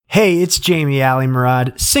Hey, it's Jamie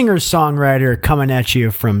Alimorad, singer-songwriter coming at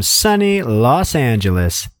you from sunny Los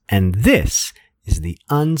Angeles, and this is the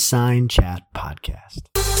Unsigned Chat Podcast.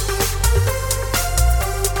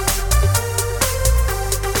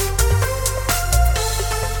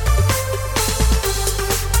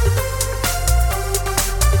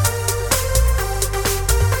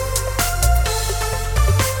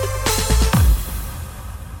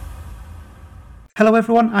 Hello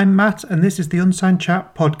everyone, I'm Matt and this is the Unsigned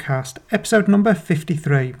Chat Podcast, episode number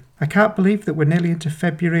 53. I can't believe that we're nearly into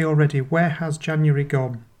February already. Where has January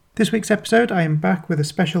gone? This week's episode I am back with a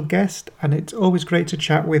special guest and it's always great to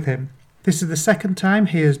chat with him. This is the second time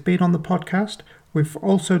he has been on the podcast. We've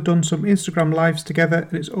also done some Instagram lives together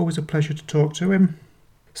and it's always a pleasure to talk to him.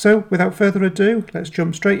 So without further ado, let's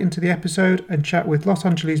jump straight into the episode and chat with Los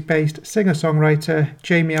Angeles-based singer-songwriter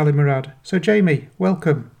Jamie Alimorad. So Jamie,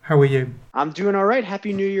 welcome. How are you? I'm doing all right.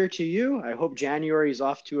 Happy New Year to you. I hope January is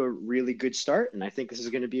off to a really good start, and I think this is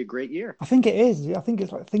going to be a great year. I think it is. I think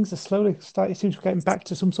it's like things are slowly starting. It seems to be getting back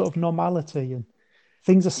to some sort of normality, and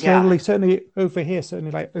things are slowly, certainly over here,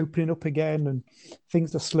 certainly like opening up again, and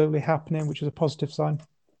things are slowly happening, which is a positive sign.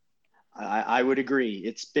 I would agree.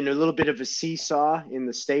 It's been a little bit of a seesaw in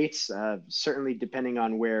the States, certainly depending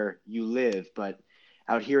on where you live. But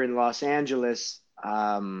out here in Los Angeles,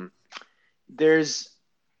 there's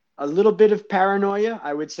a little bit of paranoia,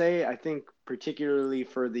 I would say, I think particularly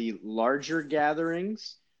for the larger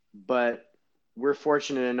gatherings, but we're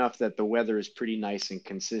fortunate enough that the weather is pretty nice and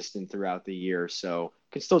consistent throughout the year. So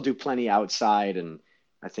can still do plenty outside, and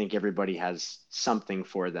I think everybody has something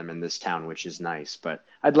for them in this town, which is nice. But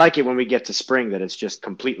I'd like it when we get to spring that it's just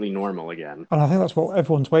completely normal again. And I think that's what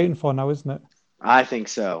everyone's waiting for now, isn't it? I think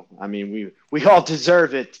so. I mean, we all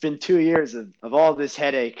deserve it. It's been 2 years of all this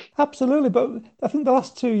headache. Absolutely. But I think the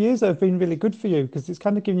last 2 years have been really good for you because it's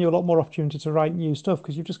kind of given you a lot more opportunity to write new stuff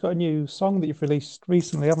because you've just got a new song that you've released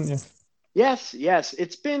recently, haven't you? Yes.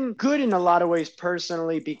 It's been good in a lot of ways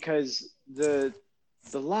personally because the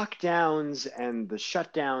lockdowns and the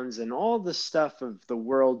shutdowns and all the stuff of the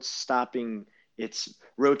world stopping its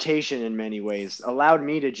rotation in many ways allowed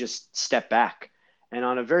me to just step back. And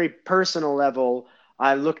on a very personal level,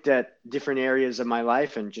 I looked at different areas of my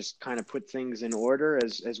life and just kind of put things in order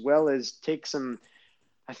as well as take some,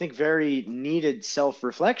 I think, very needed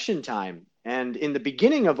self-reflection time. And in the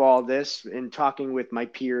beginning of all this, in talking with my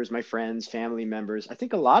peers, my friends, family members, I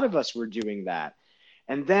think a lot of us were doing that.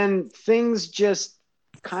 And then things just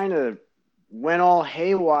kind of went all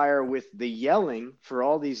haywire with the yelling for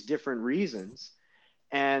all these different reasons.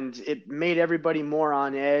 And it made everybody more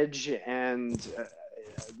on edge, and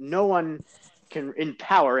no one can, in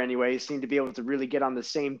power anyway, seem to be able to really get on the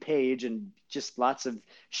same page, and just lots of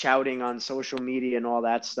shouting on social media and all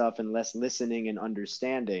that stuff and less listening and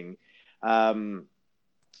understanding,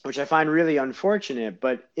 which I find really unfortunate.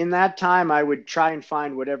 But in that time, I would try and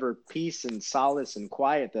find whatever peace and solace and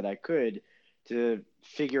quiet that I could to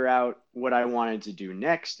figure out what I wanted to do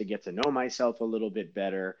next, to get to know myself a little bit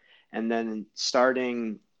better. And then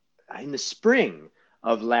starting in the spring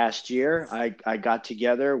of last year, I got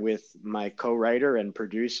together with my co-writer and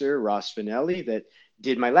producer, Ross Finelli, that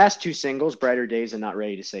did my last two singles, Brighter Days and Not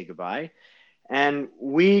Ready to Say Goodbye. And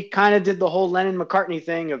we kind of did the whole Lennon-McCartney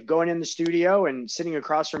thing of going in the studio and sitting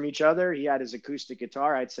across from each other. He had his acoustic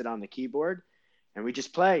guitar, I'd sit on the keyboard, and we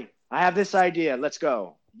just play. I have this idea, let's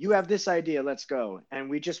go. You have this idea, let's go. And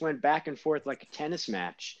we just went back and forth like a tennis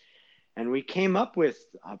match. And we came up with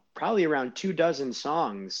probably around 24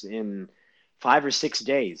 songs in 5 or 6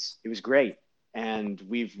 days. It was great. And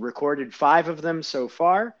we've recorded 5 of them so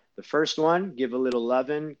far. The first one, Give a Little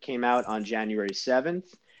Lovin', came out on January 7th.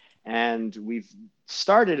 And we've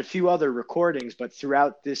started a few other recordings, but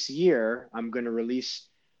throughout this year, I'm going to release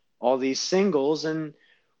all these singles. And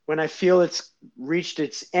when I feel it's reached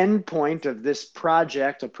its end point of this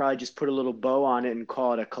project, I'll probably just put a little bow on it and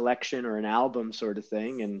call it a collection or an album sort of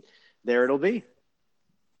thing. And there it'll be.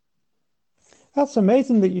 That's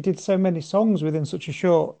amazing that you did so many songs within such a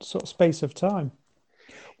short sort of space of time.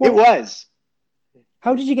 It was.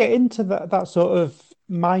 How did you get into that sort of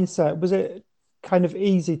mindset? Was it kind of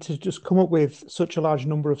easy to just come up with such a large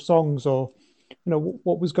number of songs, or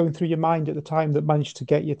what was going through your mind at the time that managed to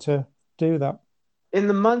get you to do that? In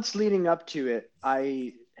the months leading up to it,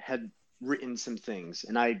 I had written some things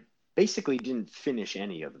and I basically didn't finish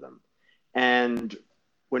any of them. And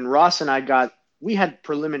when Ross and I we had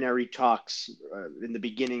preliminary talks in the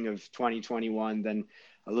beginning of 2021, then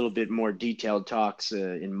a little bit more detailed talks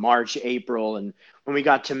in March, April. And when we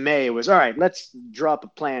got to May, it was, all right, let's draw up a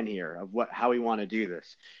plan here of how we want to do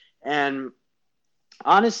this. And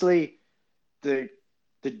honestly, the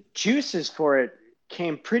juices for it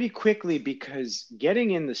came pretty quickly because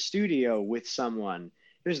getting in the studio with someone,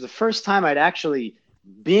 it was the first time I'd actually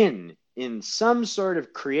been in some sort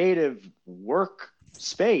of creative work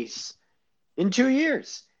space in 2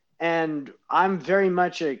 years. And I'm very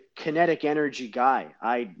much a kinetic energy guy.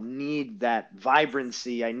 I need that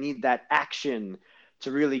vibrancy, I need that action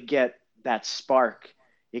to really get that spark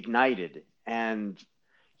ignited. And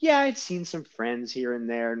yeah, I'd seen some friends here and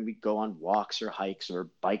there, and we'd go on walks or hikes or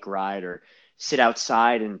bike ride or sit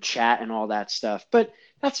outside and chat and all that stuff. But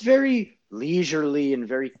that's very leisurely and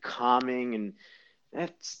very calming. And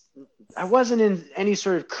that's, I wasn't in any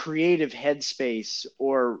sort of creative headspace,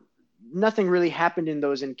 or nothing really happened in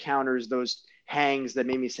those encounters, those hangs that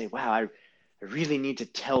made me say, wow, I really need to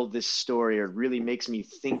tell this story, or it really makes me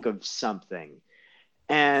think of something.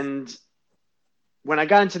 And when I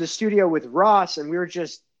got into the studio with Ross and we were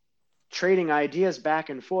just trading ideas back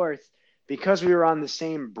and forth, because we were on the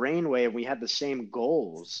same brainwave, we had the same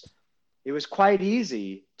goals, it was quite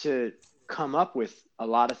easy to come up with a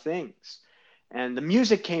lot of things. And the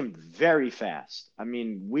music came very fast. I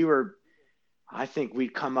mean, I think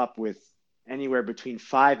we'd come up with anywhere between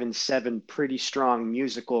 5 and 7 pretty strong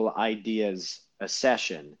musical ideas a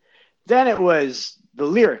session. Then it was the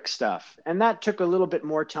lyric stuff, and that took a little bit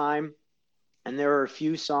more time. And there were a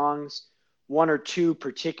few songs, one or two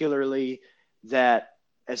particularly, that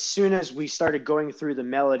as soon as we started going through the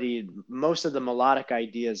melody, most of the melodic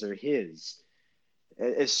ideas are his.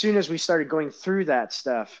 As soon as we started going through that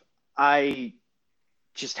stuff, I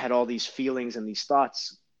just had all these feelings and these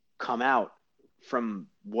thoughts come out from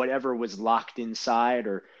whatever was locked inside,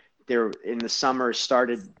 or there in the summer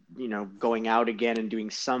started, going out again and doing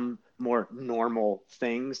some more normal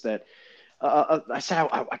things that I said,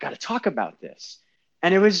 I got to talk about this.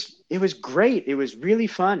 And it was great. It was really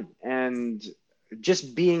fun. And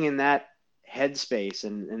just being in that headspace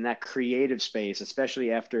and in that creative space,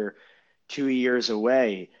 especially after 2 years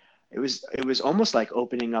away, it was almost like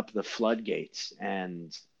opening up the floodgates.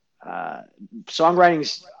 And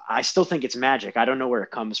songwriting's, I still think it's magic. I don't know where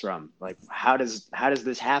it comes from. Like, how does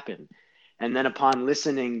this happen? And then upon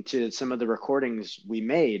listening to some of the recordings we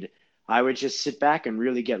made, I would just sit back and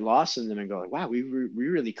really get lost in them and go, like, wow, we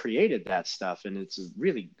really created that stuff. And it's a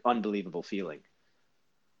really unbelievable feeling.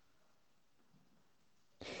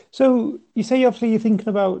 So you say obviously you're thinking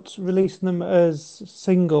about releasing them as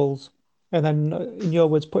singles, and then, in your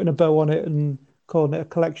words, putting a bow on it and calling it a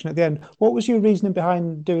collection at the end. What was your reasoning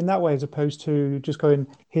behind doing that way, as opposed to just going,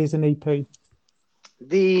 here's an EP?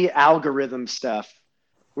 The algorithm stuff,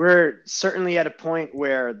 we're certainly at a point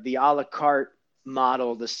where the a la carte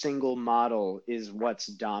model, the single model, is what's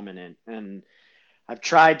dominant. And I've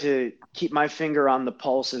tried to keep my finger on the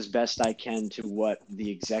pulse as best I can to what the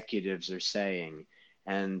executives are saying.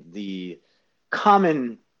 And the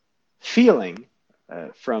common feeling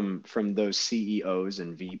from those CEOs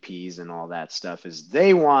and VPs and all that stuff is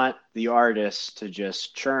they want the artists to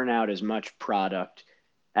just churn out as much product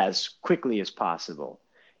as quickly as possible.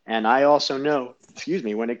 And I also know, excuse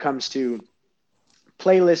me, when it comes to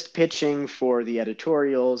playlist pitching for the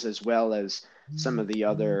editorials, as well as some of the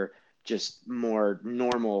other just more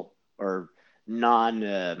normal or non,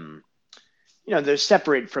 they're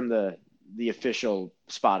separate from the official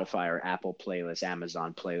Spotify or Apple playlist,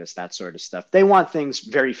 Amazon playlist, that sort of stuff. They want things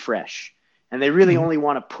very fresh, and they really only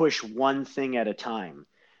want to push one thing at a time.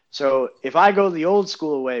 So if I go the old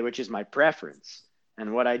school way, which is my preference,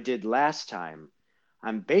 and what I did last time,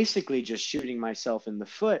 I'm basically just shooting myself in the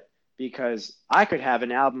foot, because I could have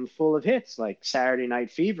an album full of hits like Saturday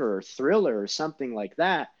Night Fever or Thriller or something like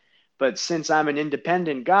that. But since I'm an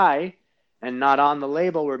independent guy and not on the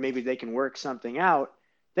label where maybe they can work something out,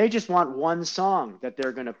 they just want one song that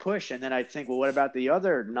they're going to push. And then I think, well, what about the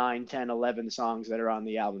other 9, 10, 11 songs that are on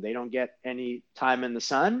the album? They don't get any time in the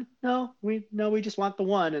sun? No, we just want the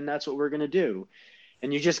one, and that's what we're going to do.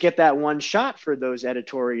 And you just get that one shot for those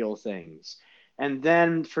editorial things. And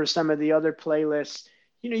then for some of the other playlists,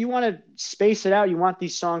 you want to space it out. You want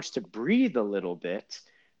these songs to breathe a little bit.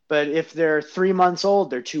 But if they're 3 months old,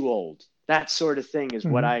 they're too old. That sort of thing is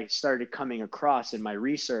what I started coming across in my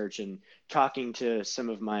research and talking to some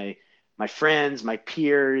of my friends, my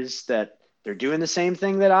peers, that they're doing the same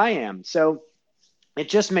thing that I am. So it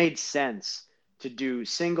just made sense to do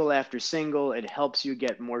single after single. It helps you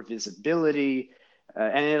get more visibility,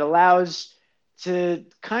 and it allows to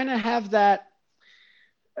kind of have that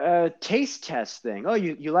taste test thing. Oh,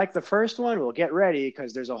 you like the first one? Well, get ready,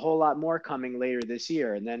 because there's a whole lot more coming later this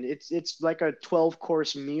year. And then it's like a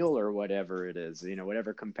 12-course meal or whatever it is,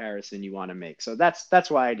 whatever comparison you want to make. So that's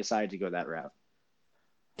why I decided to go that route.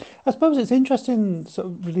 I suppose it's interesting sort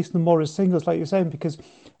of releasing them more as singles, like you're saying, because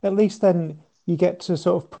at least then you get to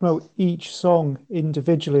sort of promote each song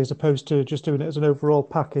individually as opposed to just doing it as an overall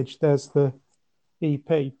package. There's the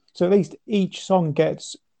EP. So at least each song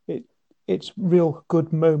gets its real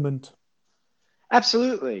good moment.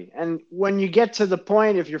 Absolutely. And when you get to the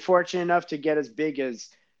point, if you're fortunate enough to get as big as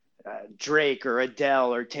Drake or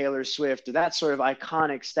Adele or Taylor Swift, or that sort of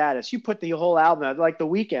iconic status, you put the whole album out, like The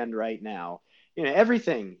Weeknd right now.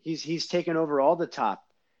 Everything. He's taken over all the top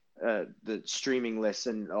the streaming lists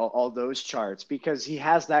and all those charts because he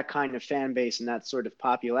has that kind of fan base and that sort of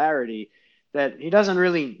popularity that he doesn't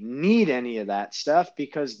really need any of that stuff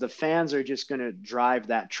because the fans are just going to drive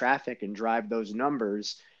that traffic and drive those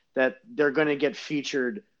numbers that they're going to get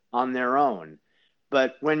featured on their own.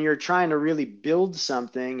 But when you're trying to really build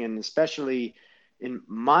something, and especially in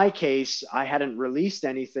my case, I hadn't released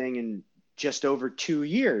anything in just over 2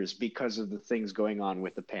 years because of the things going on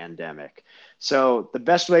with the pandemic. So the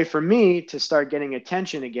best way for me to start getting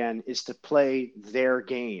attention again is to play their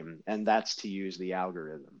game, and that's to use the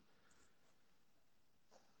algorithm.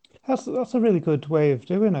 That's a really good way of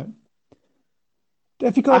doing it.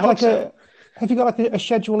 Have you I got hope like so. a have you got like a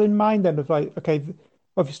schedule in mind then of like, okay,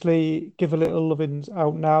 obviously give a little lovings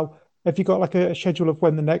out now. Have you got like a schedule of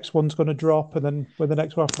when the next one's going to drop and then when the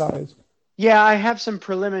next one after that is? Yeah, I have some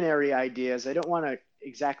preliminary ideas. I don't want to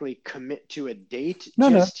exactly commit to a date No,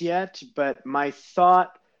 no. just yet, but my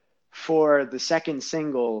thought for the second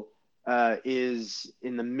single is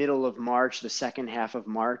in the middle of March, the second half of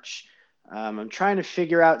March. I'm trying to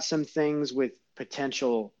figure out some things with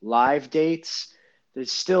potential live dates.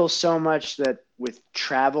 There's still so much that with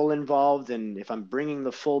travel involved, and if I'm bringing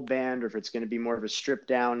the full band or if it's going to be more of a stripped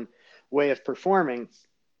down way of performing,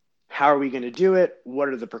 how are we going to do it? What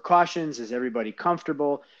are the precautions? Is everybody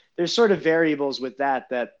comfortable? There's sort of variables with that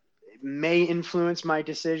may influence my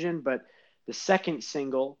decision, but the second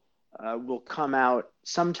single will come out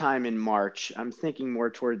sometime in March. I'm thinking more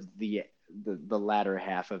towards the latter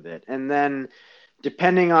half of it. And then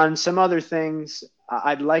depending on some other things,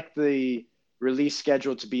 I'd like the release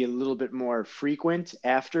schedule to be a little bit more frequent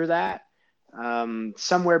after that,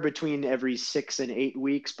 somewhere between every 6 and 8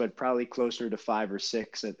 weeks, but probably closer to 5 or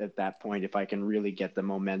 6 at that point, if I can really get the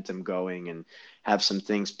momentum going and have some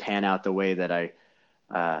things pan out the way that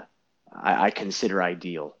uh, I consider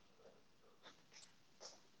ideal.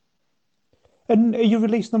 And you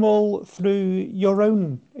release them all through your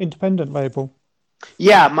own independent label.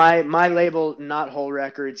 Yeah, my label, Not Whole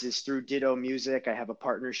Records, is through Ditto Music. I have a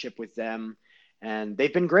partnership with them, and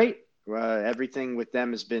they've been great. Everything with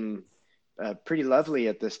them has been pretty lovely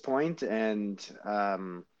at this point, and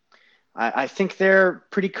I think they're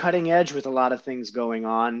pretty cutting edge with a lot of things going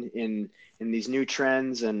on in these new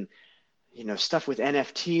trends and stuff with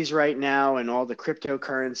NFTs right now and all the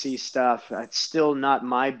cryptocurrency stuff. It's still not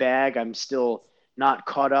my bag. I'm still not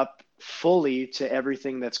caught up fully to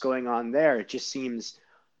everything that's going on there. It seems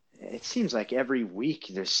like every week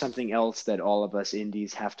there's something else that all of us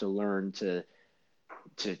indies have to learn to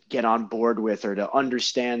get on board with, or to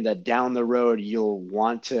understand that down the road you'll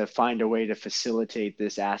want to find a way to facilitate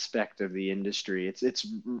this aspect of the industry. It's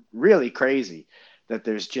really crazy that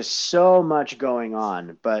there's just so much going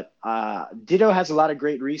on. But Ditto has a lot of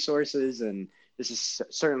great resources, and this is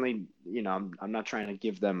certainly, I'm not trying to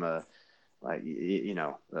give them a like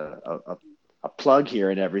a plug here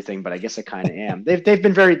and everything, but I guess I kind of am. They've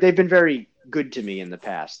been very good to me in the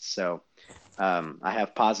past, so I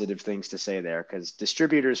have positive things to say there, because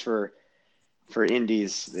distributors for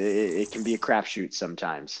indies, it can be a crapshoot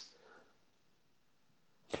sometimes.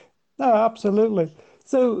 No, absolutely.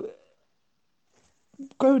 So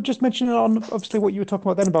go just mentioning on obviously what you were talking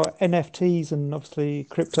about then about NFTs and obviously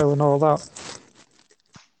crypto and all that.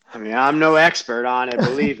 I mean, I'm no expert on it,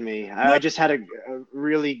 believe me. No, I just had a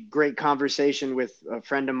really great conversation with a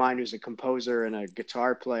friend of mine who's a composer and a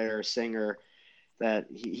guitar player, singer, that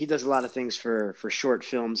he does a lot of things for short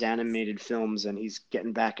films, animated films, and he's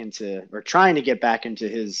getting back into, or trying to get back into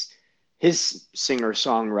his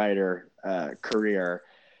singer-songwriter career.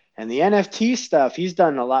 And the NFT stuff, he's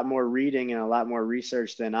done a lot more reading and a lot more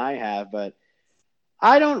research than I have, but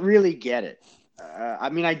I don't really get it. I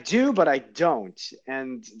mean, I do, but I don't.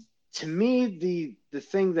 And to me, the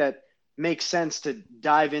thing that makes sense to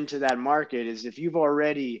dive into that market is if you've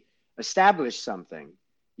already established something,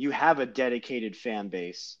 you have a dedicated fan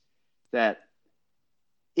base that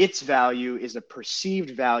its value is a perceived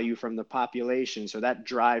value from the population, so that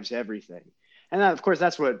drives everything. And that, of course,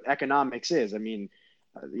 that's what economics is. I mean,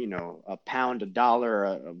 a pound, a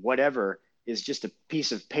dollar, whatever is just a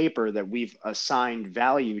piece of paper that we've assigned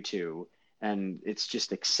value to, and it's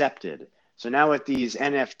just accepted. So now with these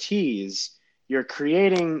NFTs, you're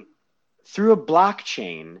creating through a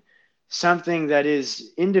blockchain something that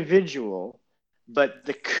is individual, but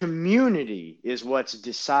the community is what's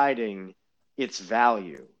deciding its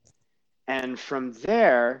value. And from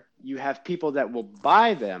there, you have people that will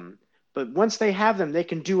buy them, but once they have them, they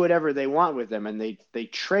can do whatever they want with them, and they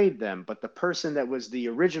trade them. But the person that was the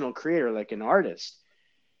original creator, like an artist,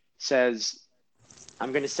 says,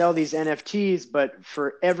 I'm going to sell these NFTs, but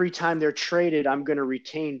for every time they're traded, I'm going to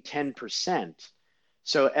retain 10%.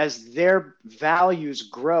 So as their values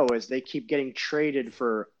grow, as they keep getting traded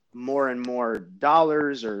for more and more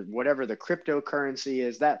dollars or whatever the cryptocurrency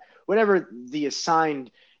is, that whatever the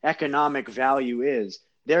assigned economic value is,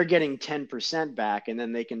 they're getting 10% back, and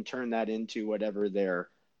then they can turn that into whatever their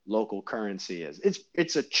local currency is.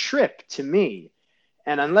 It's a trip to me.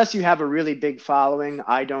 And unless you have a really big following,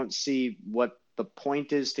 I don't see what the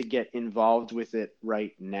point is to get involved with it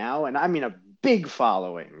right now. And I mean a big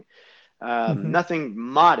following, nothing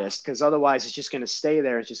modest, because otherwise it's just going to stay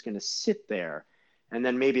there. It's just going to sit there. And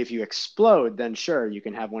then maybe if you explode, then sure, you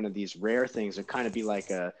can have one of these rare things and kind of be like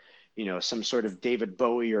a, some sort of David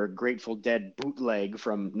Bowie or Grateful Dead bootleg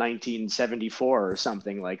from 1974 or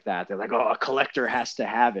something like that. They're like, oh, a collector has to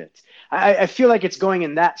have it. I feel like it's going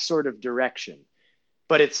in that sort of direction.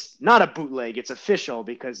 But it's not a bootleg, it's official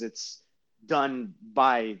because it's done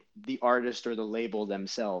by the artist or the label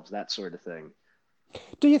themselves, that sort of thing.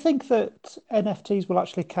 Do you think that NFTs will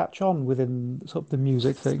actually catch on within sort of the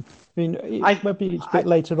music thing? I mean, I, maybe it's a I, bit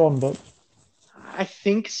later on, but I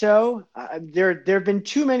think so. There have been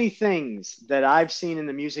too many things that I've seen in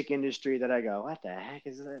the music industry that I go, what the heck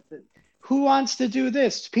is that? Who wants to do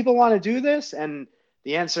this? People want to do this? And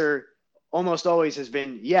the answer almost always has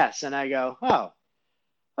been yes. And I go, oh,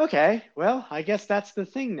 okay, well, I guess that's the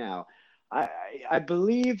thing now. I, I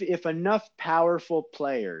believe if enough powerful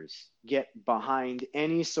players get behind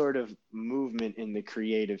any sort of movement in the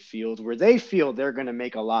creative field where they feel they're going to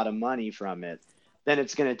make a lot of money from it, then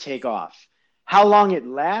it's going to take off. How long it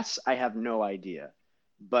lasts, I have no idea.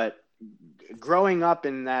 But growing up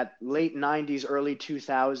in that late 90s, early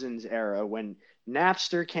 2000s era when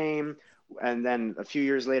Napster came, and then a few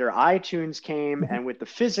years later, iTunes came, and with the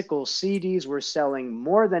physical CDs were selling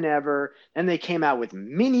more than ever. Then they came out with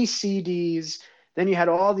mini CDs. Then you had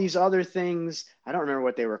all these other things. I don't remember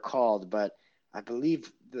what they were called, but I believe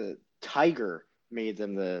the Tiger made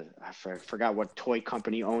them. I forgot what toy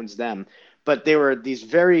company owns them, but they were these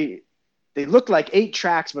they looked like 8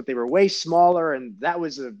 tracks, but they were way smaller. And that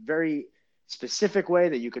was a very specific way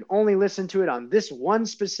that you could only listen to it on this one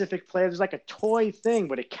specific player. It was like a toy thing,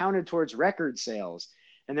 but it counted towards record sales.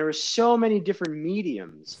 And there were so many different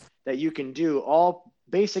mediums that you can do, all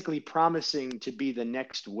basically promising to be the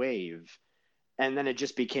next wave. And then it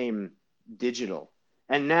just became digital.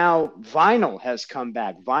 And now vinyl has come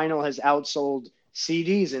back. Vinyl has outsold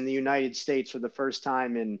CDs in the United States for the first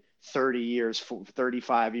time in 30 years,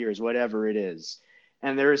 35 years, whatever it is.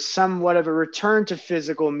 And there is somewhat of a return to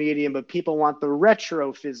physical medium, but people want the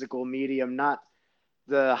retro physical medium, not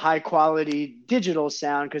the high quality digital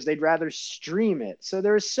sound, because they'd rather stream it. So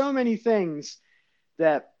there are so many things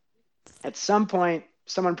that at some point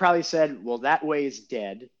someone probably said, well, that way is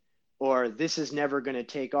dead, or this is never going to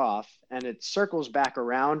take off, and it circles back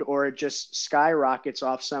around, or it just skyrockets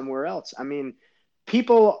off somewhere else. I mean,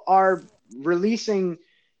 people are releasing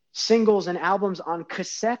singles and albums on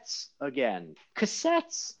cassettes again.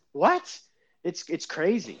 Cassettes? What? It's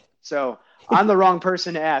crazy. So I'm the wrong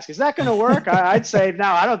person to ask. Is that going to work? I'd say no.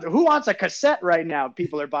 I don't. Who wants a cassette right now?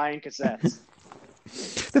 People are buying cassettes.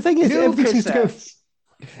 the thing is, New cassettes.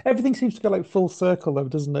 everything seems to go like full circle, though,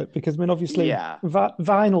 doesn't it? Because I mean, obviously, Yeah.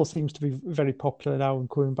 vinyl seems to be very popular now and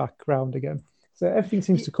coming back around again. So everything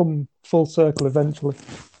seems to come full circle eventually.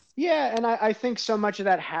 Yeah, and I think so much of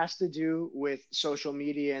that has to do with social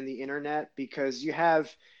media and the internet because you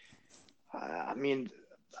have, I mean,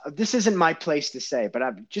 this isn't my place to say, but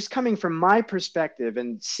I'm just coming from my perspective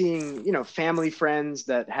and seeing, family friends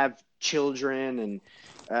that have children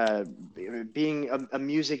and being a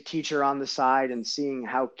music teacher on the side and seeing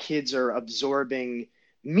how kids are absorbing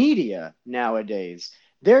media nowadays.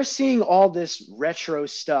 They're seeing all this retro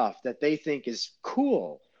stuff that they think is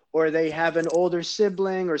cool, or they have an older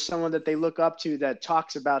sibling or someone that they look up to that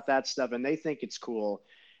talks about that stuff and they think it's cool.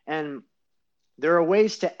 And there are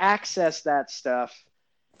ways to access that stuff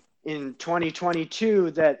in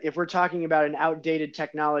 2022 that if we're talking about an outdated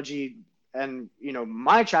technology and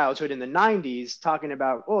my childhood in the 90s talking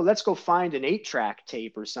about, oh, let's go find an 8-track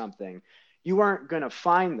tape or something, you weren't going to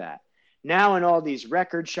find that. Now in all these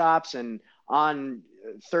record shops and on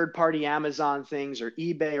third-party Amazon things or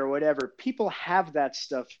eBay or whatever, people have that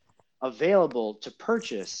stuff available to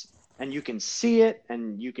purchase, and you can see it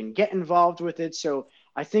and you can get involved with it. So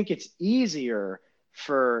I think it's easier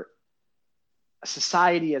for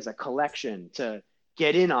society as a collection to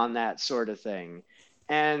get in on that sort of thing.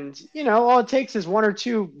 And, all it takes is one or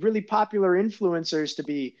two really popular influencers to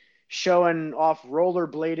be showing off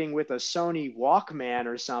rollerblading with a Sony Walkman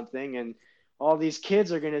or something. And all these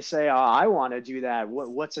kids are going to say, oh, I want to do that.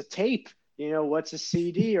 What's a tape? What's a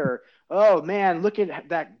CD? Or, oh man, look at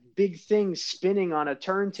that big thing spinning on a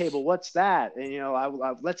turntable. What's that? And,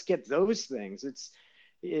 let's get those things.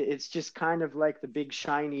 It's just kind of like the big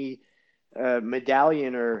shiny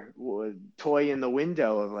medallion or toy in the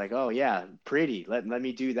window of like, oh yeah, pretty. Let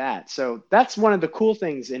me do that. So that's one of the cool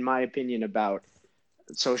things, in my opinion, about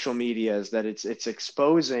social media is that it's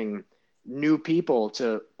exposing new people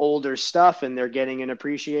to older stuff, and they're getting an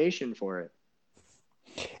appreciation for it.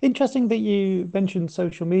 Interesting that you mentioned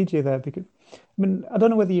social media there, because I don't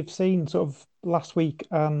know whether you've seen sort of last week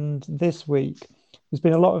and this week, there's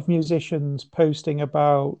been a lot of musicians posting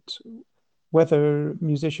about whether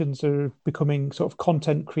musicians are becoming sort of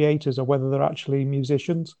content creators or whether they're actually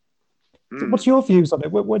musicians. So what's Mm. your views on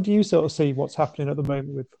it? What do you sort of see what's happening at the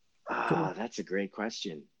moment with sort of, That's a great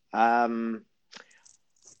question.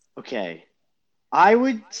 Okay. I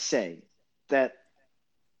would say that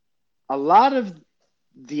a lot of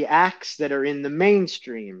the acts that are in the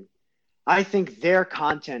mainstream, I think they're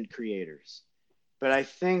content creators. But I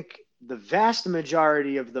think the vast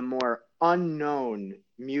majority of the more unknown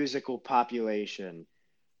musical population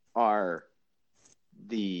are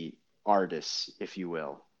the artists, if you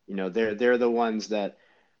will. They're the ones that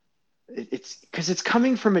it's because it's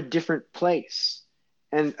coming from a different place.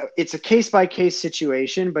 And it's a case by case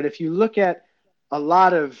situation. But if you look at a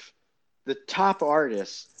lot of the top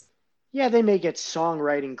artists, yeah, they may get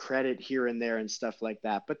songwriting credit here and there and stuff like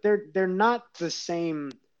that, but they're not the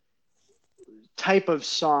same type of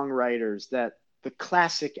songwriters that the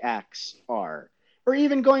classic acts are. Or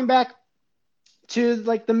even going back to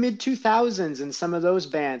like the mid 2000s and some of those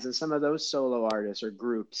bands and some of those solo artists or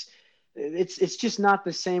groups. It's just not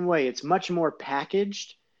the same way. It's much more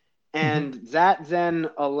packaged, Mhm. and that then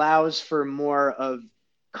allows for more of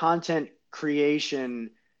content creation,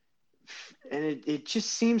 and it just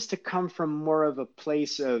seems to come from more of a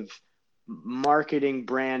place of marketing,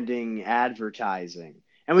 branding, advertising.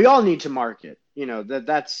 And we all need to market.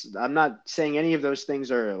 That's I'm not saying any of those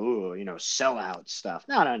things are sellout stuff.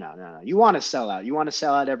 No. You want to sell out. You want to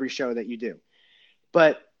sell out every show that you do.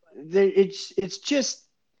 But it's just,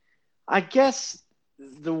 I guess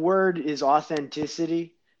the word is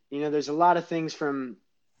authenticity. There's a lot of things from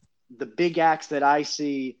the big acts that I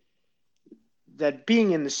see, that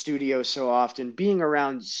being in the studio so often, being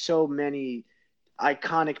around so many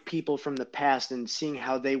iconic people from the past and seeing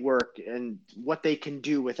how they work and what they can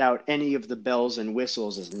do without any of the bells and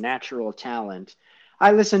whistles as natural talent.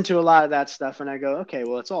 I listen to a lot of that stuff and I go, okay,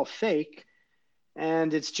 well, it's all fake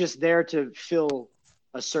and it's just there to fill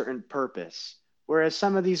a certain purpose. Whereas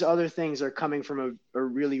some of these other things are coming from a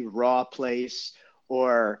really raw place,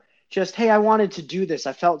 or just, hey, I wanted to do this.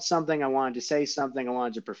 I felt something. I wanted to say something. I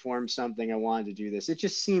wanted to perform something. I wanted to do this. It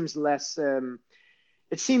just seems less,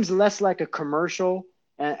 it seems less like a commercial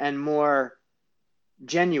and more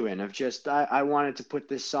genuine of just, I wanted to put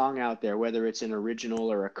this song out there, whether it's an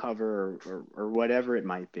original or a cover or whatever it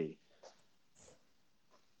might be.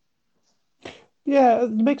 Yeah,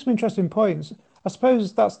 it makes some interesting points. I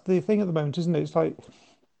suppose that's the thing at the moment, isn't it? It's like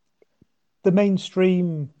the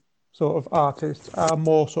mainstream sort of artists are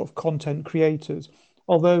more sort of content creators,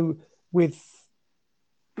 although with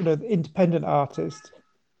the independent artists,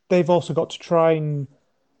 they've also got to try and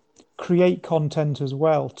create content as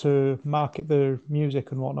well to market their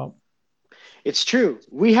music and whatnot. It's true.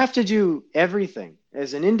 We have to do everything.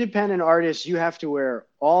 As an independent artist, you have to wear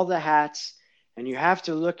all the hats and you have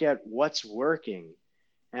to look at what's working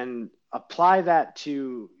and apply that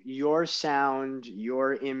to your sound,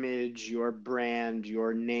 your image, your brand,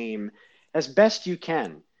 your name as best you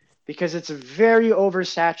can, because it's a very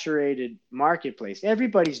oversaturated marketplace.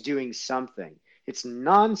 Everybody's doing something, it's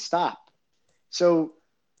nonstop. So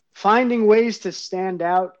finding ways to stand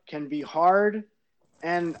out can be hard.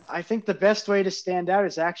 And I think the best way to stand out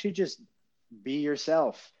is actually just be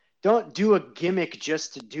yourself. Don't do a gimmick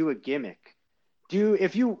just to do a gimmick. Do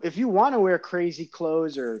if you want to wear crazy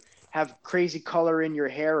clothes or have crazy color in your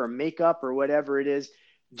hair or makeup or whatever it is,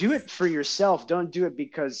 do it for yourself. Don't do it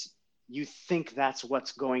because you think that's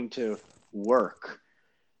what's going to work.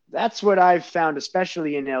 That's what I've found,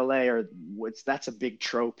 especially in LA, or what's that's a big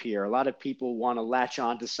trope here. A lot of people want to latch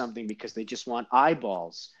onto something because they just want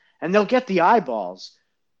eyeballs, and they'll get the eyeballs,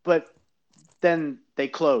 but then they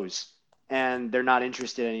close and they're not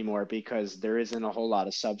interested anymore because there isn't a whole lot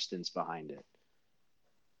of substance behind it.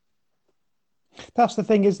 That's the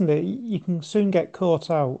thing, isn't it? You can soon get caught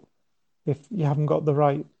out if you haven't got the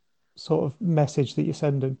right sort of message that you're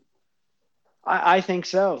sending. I think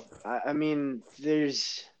so. I mean,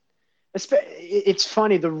 it's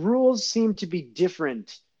funny. The rules seem to be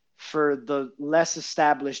different for the less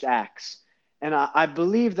established acts. And I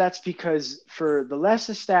believe that's because for the less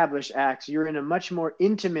established acts, you're in a much more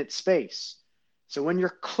intimate space. So when you're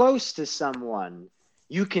close to someone,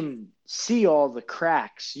 you can see all the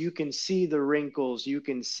cracks, you can see the wrinkles, you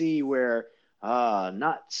can see where,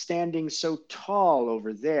 not standing so tall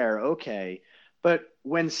over there. Okay. But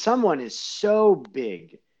when someone is so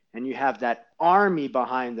big, and you have that army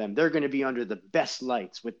behind them, they're going to be under the best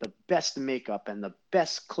lights with the best makeup and the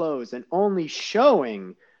best clothes and only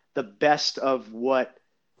showing the best of what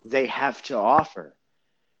they have to offer.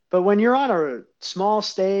 But when you're on a small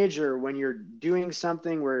stage or when you're doing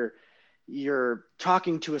something where you're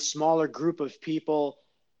talking to a smaller group of people,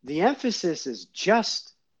 the emphasis is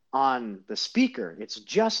just on the speaker, it's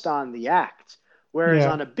just on the act. Whereas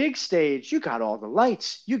Yeah. on a big stage, you got all the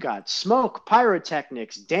lights, you got smoke,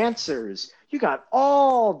 pyrotechnics, dancers, you got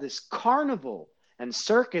all this carnival and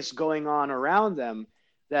circus going on around them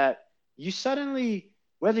that you suddenly,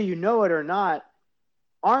 whether you know it or not,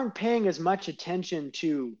 aren't paying as much attention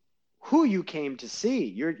to who you came to see.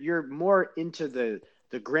 You're more into the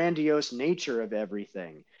grandiose nature of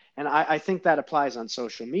everything, and I think that applies on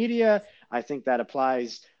social media. I think that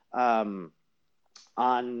applies on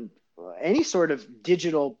any sort of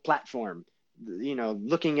digital platform. You know,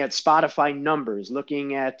 looking at Spotify numbers,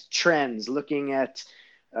 looking at trends, looking at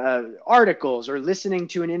articles, or listening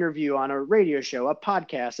to an interview on a radio show, a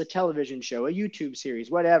podcast, a television show, a YouTube series,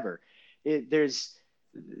 whatever. There's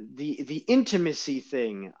the intimacy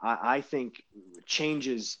thing. I think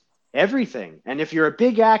changes everything. And if you're a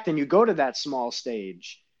big act and you go to that small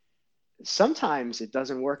stage, sometimes it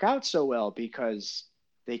doesn't work out so well because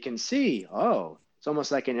they can see, oh, it's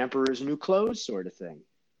almost like an emperor's new clothes sort of thing.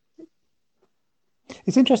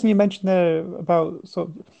 It's interesting you mentioned there about sort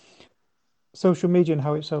of social media and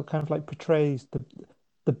how it sort of kind of like portrays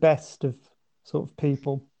the best of sort of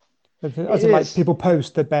people. It As in, like is. people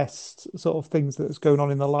post the best sort of things that's going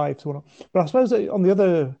on in their lives. But I suppose that on the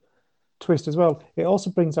other twist as well, it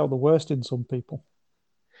also brings out the worst in some people.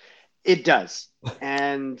 It does.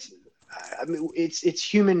 And I mean, it's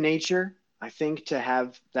human nature, I think, to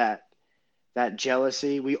have that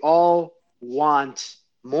jealousy. We all want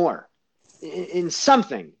more in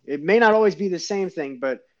something. It may not always be the same thing,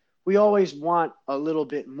 but we always want a little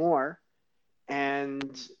bit more.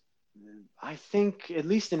 And I think, at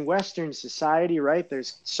least in Western society, right,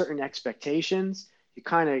 there's certain expectations. You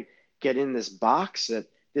kind of get in this box that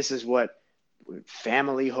this is what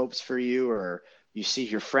family hopes for you, or you see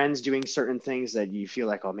your friends doing certain things that you feel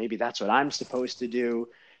like, oh, maybe that's what I'm supposed to do.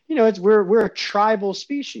 You know, we're a tribal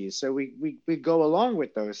species, so we go along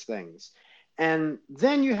with those things. And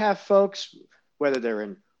then you have folks, whether they're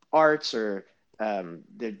in arts or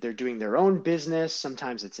they're doing their own business.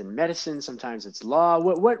 Sometimes it's in medicine, sometimes it's law,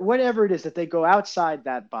 whatever it is, that they go outside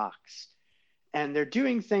that box and they're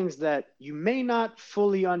doing things that you may not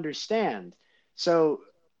fully understand. So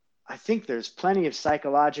I think there's plenty of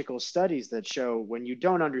psychological studies that show when you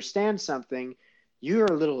don't understand something, you're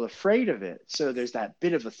a little afraid of it. So there's that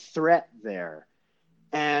bit of a threat there.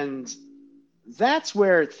 And that's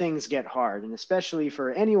where things get hard. And especially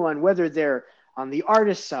for anyone, whether they're on the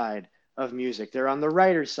artist side of music, they're on the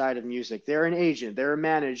writer side of music, they're an agent, they're a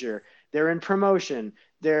manager, they're in promotion,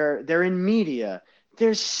 they're in media.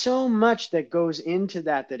 There's so much that goes into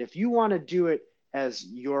that if you want to do it as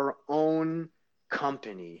your own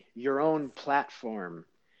company, your own platform,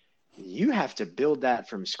 you have to build that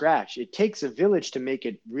from scratch. It takes a village to make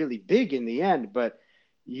it really big in the end, but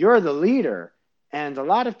you're the leader. And a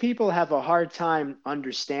lot of people have a hard time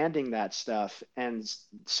understanding that stuff. And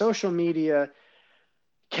social media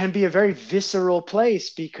can be a very visceral place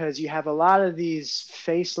because you have a lot of these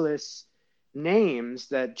faceless names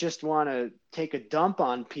that just want to take a dump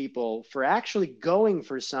on people for actually going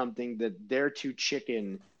for something that they're too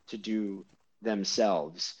chicken to do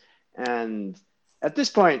themselves. And at this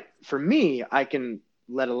point, for me, I can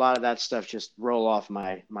let a lot of that stuff just roll off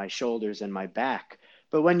my shoulders and my back.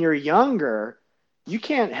 But when you're younger, you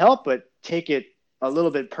can't help but take it a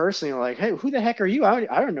little bit personally, like, hey, who the heck are you? I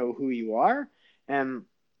don't know who you are. And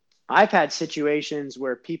I've had situations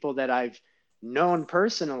where people that I've known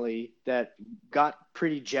personally that got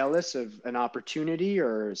pretty jealous of an opportunity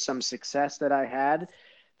or some success that I had,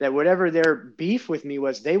 that whatever their beef with me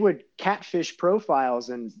was, they would catfish profiles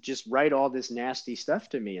and just write all this nasty stuff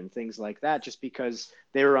to me and things like that, just because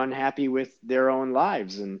they were unhappy with their own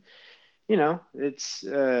lives. And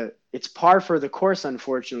it's par for the course,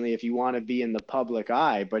 unfortunately, if you want to be in the public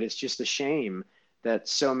eye. But it's just a shame that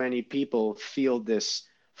so many people feel this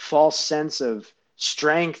false sense of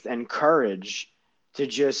strength and courage to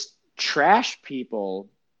just trash people,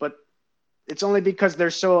 but it's only because they're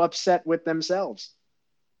so upset with themselves.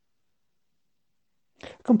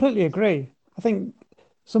 Completely agree. I think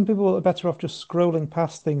some people are better off just scrolling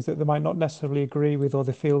past things that they might not necessarily agree with or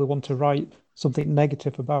they feel they want to write something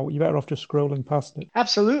negative about. You're better off just scrolling past it.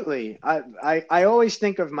 Absolutely. I always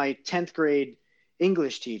think of my 10th grade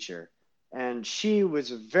English teacher, and she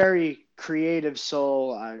was a very creative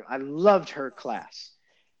soul. I loved her class.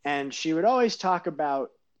 And she would always talk about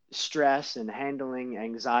stress and handling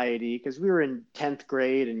anxiety because we were in 10th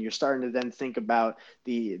grade and you're starting to then think about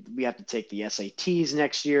we have to take the SATs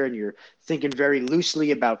next year, and you're thinking very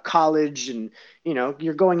loosely about college, and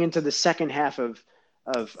you're going into the second half of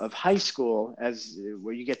high school as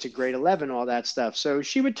where you get to grade 11, all that stuff. So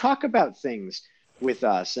she would talk about things with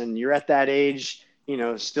us, and you're at that age,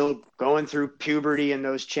 still going through puberty and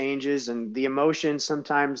those changes, and the emotions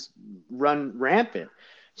sometimes run rampant.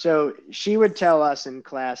 So she would tell us in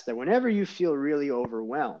class that whenever you feel really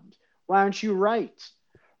overwhelmed, why don't you write?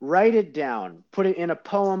 Write it down, put it in a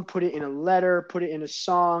poem, put it in a letter, put it in a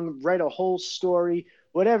song, write a whole story,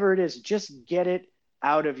 whatever it is, just get it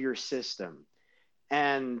out of your system.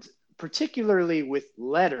 And particularly with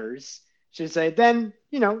letters, she'd say, then,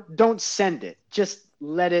 don't send it. Just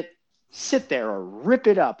let it sit there or rip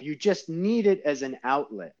it up. You just need it as an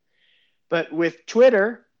outlet. But with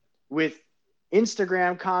Twitter, with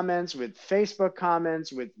Instagram comments, with Facebook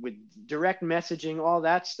comments, with direct messaging, all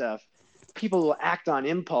that stuff, people will act on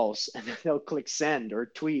impulse and they'll click send or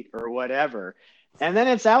tweet or whatever. And then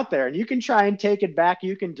it's out there and you can try and take it back,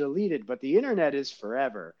 you can delete it, but the internet is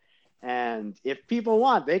forever. And if people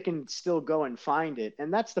want, they can still go and find it.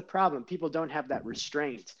 And that's the problem. People don't have that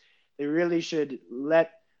restraint. They really should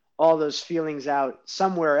let all those feelings out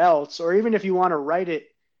somewhere else. Or even if you want to write it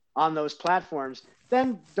on those platforms,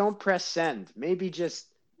 then don't press send. Maybe just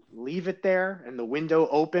leave it there and the window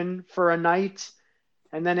open for a night.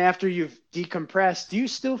 And then after you've decompressed, do you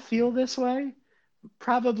still feel this way?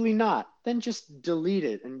 Probably not. Then just delete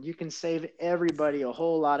it and you can save everybody a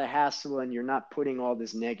whole lot of hassle, and you're not putting all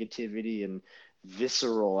this negativity and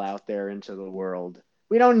visceral out there into the world.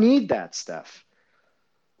 We don't need that stuff.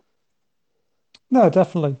 No,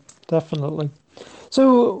 definitely, definitely.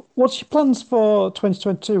 So, what's your plans for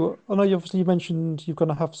 2022? I know you mentioned you're going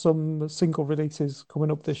to have some single releases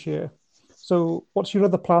coming up this year. So, what's your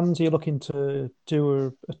other plans? Are you looking to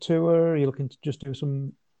do a tour? Are you looking to just do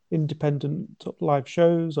some independent live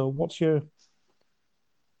shows, or what's your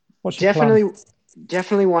plan? Definitely,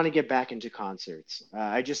 definitely want to get back into concerts.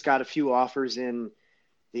 I just got a few offers in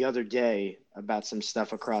the other day about some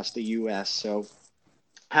stuff across the US. So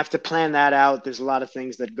have to plan that out. There's a lot of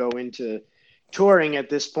things that go into touring at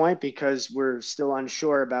this point because we're still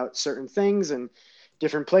unsure about certain things, and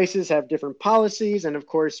different places have different policies. And of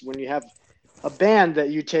course, when you have a band that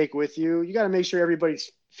you take with you, you got to make sure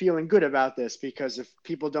everybody's feeling good about this, because if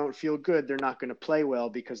people don't feel good, they're not going to play well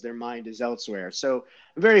because their mind is elsewhere. So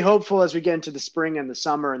I'm very hopeful as we get into the spring and the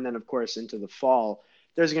summer, and then of course into the fall,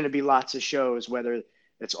 there's going to be lots of shows, whether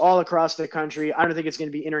it's all across the country. I don't think it's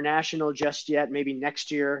going to be international just yet. Maybe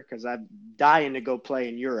next year, because I'm dying to go play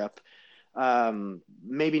in Europe.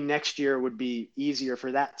 Maybe next year would be easier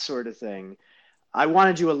for that sort of thing. I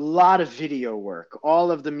want to do a lot of video work.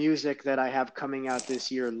 All of the music that I have coming out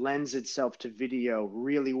this year lends itself to video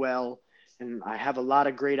really well. And I have a lot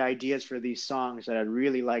of great ideas for these songs that I'd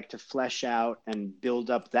really like to flesh out and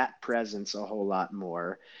build up that presence a whole lot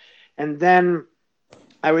more. And then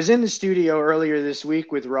I was in the studio earlier this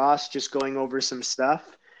week with Ross, just going over some stuff.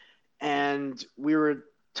 And we were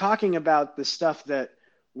talking about the stuff that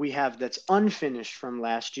we have that's unfinished from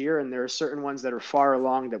last year. And there are certain ones that are far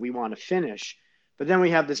along that we want to finish. But then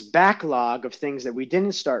we have this backlog of things that we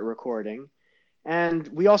didn't start recording. And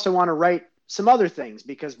we also want to write some other things,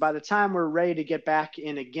 because by the time we're ready to get back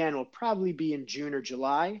in again, we'll probably be in June or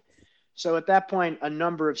July. So at that point, a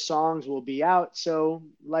number of songs will be out. So,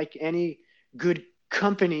 like any good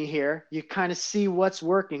company here, you kind of see what's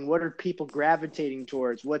working, what are people gravitating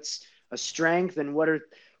towards, what's a strength, and what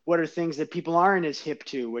are things that people aren't as hip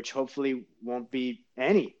to, which hopefully won't be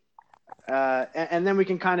any. And then we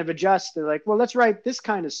can kind of adjust. They're like, well, let's write this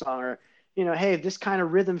kind of song, or hey, this kind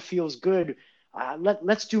of rhythm feels good.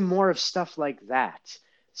 Let's do more of stuff like that.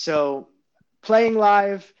 So playing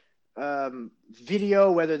live,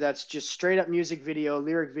 video, whether that's just straight up music video,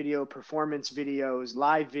 lyric video, performance videos,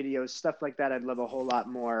 live videos, stuff like that, I'd love a whole lot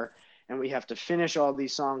more. And we have to finish all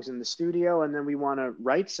these songs in the studio, and then we want to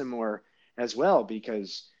write some more as well,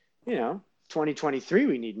 because, 2023,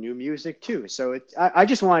 we need new music too. So I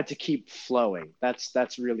just want it to keep flowing.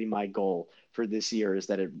 That's really my goal for this year, is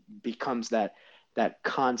that it becomes that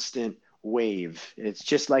constant wave. It's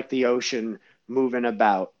just like the ocean moving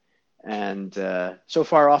about. And so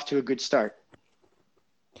far, off to a good start.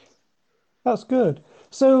 That's good.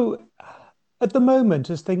 So, at the moment,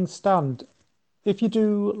 as things stand, if you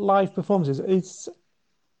do live performances, it's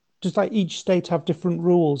does like each state have different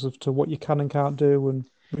rules as to what you can and can't do and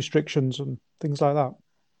restrictions and things like that?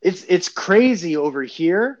 It's crazy over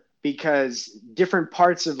here because different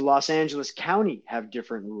parts of Los Angeles County have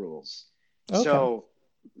different rules. Okay. So,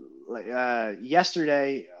 like,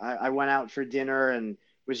 yesterday, I went out for dinner and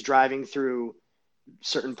was driving through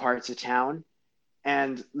certain parts of town,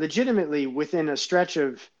 and legitimately within a stretch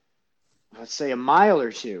of, let's say, a mile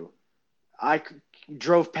or two, I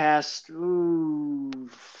drove past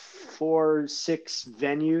 4, 6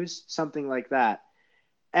 venues, something like that.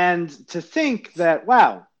 And to think that,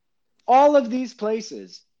 wow, all of these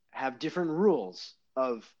places have different rules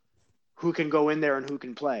of who can go in there and who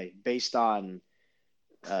can play based on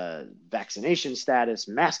vaccination status,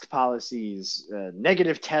 mask policies,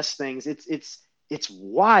 negative test things. It's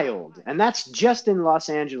wild, and that's just in Los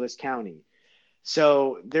Angeles County.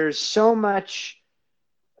 So there's so much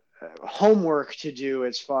homework to do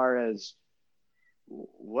as far as,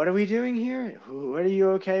 what are we doing here? What are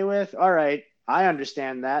you okay with? All right, I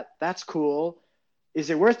understand that. That's cool. Is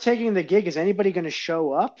it worth taking the gig? Is anybody going to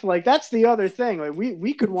show up? Like, that's the other thing. Like,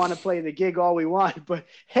 we could want to play the gig all we want, but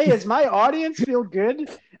hey, does my audience feel good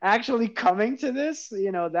actually coming to this?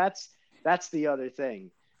 That's the other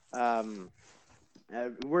thing. LA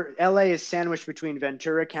is sandwiched between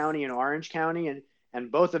Ventura County and Orange County, and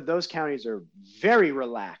both of those counties are very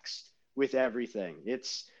relaxed with everything.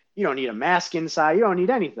 You don't need a mask inside. You don't need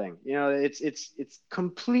anything. It's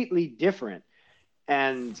completely different,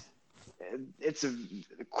 and it's a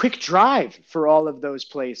quick drive for all of those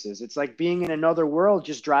places. It's like being in another world,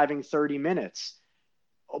 just driving 30 minutes.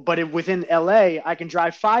 But within LA, I can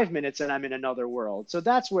drive 5 minutes and I'm in another world. So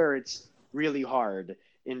that's where it's really hard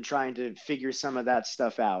in trying to figure some of that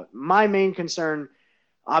stuff out. My main concern,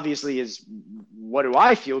 obviously, is what do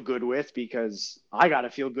I feel good with? Because I got to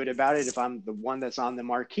feel good about it if I'm the one that's on the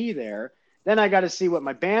marquee there. Then I got to see what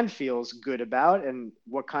my band feels good about and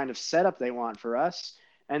what kind of setup they want for us.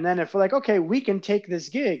 And then if we're like, okay, we can take this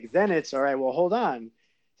gig, then it's all right, well, hold on.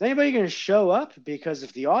 Is anybody going to show up? Because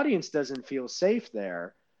if the audience doesn't feel safe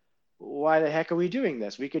there, why the heck are we doing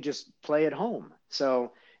this? We could just play at home.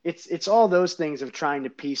 So it's all those things of trying to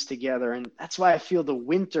piece together. And that's why I feel the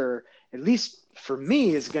winter, at least for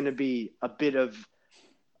me, is going to be a bit of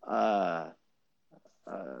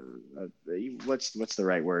what's the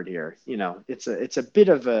right word here? It's a bit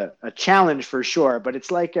of a challenge for sure, but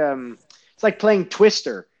it's like playing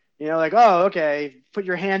Twister. Like, oh, okay, put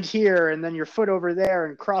your hand here and then your foot over there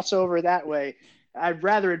and cross over that way. I'd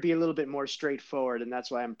rather it be a little bit more straightforward, and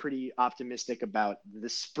that's why I'm pretty optimistic about the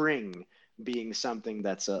spring being something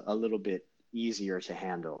that's a little bit easier to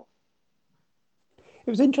handle. It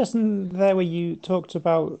was interesting there where you talked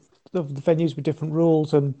about the venues with different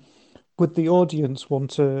rules and would the audience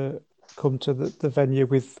want to come to the venue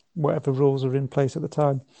with whatever rules are in place at the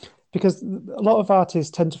time? Because a lot of artists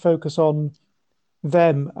tend to focus on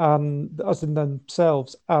them and as in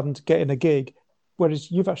themselves and getting a gig, whereas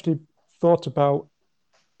you've actually thought about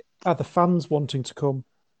other fans wanting to come,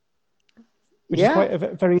 which is Yeah. quite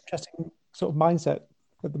a very interesting sort of mindset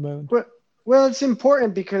at the moment. Well, it's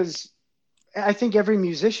important because I think every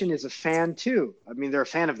musician is a fan too. I mean, they're a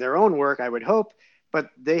fan of their own work, I would hope, but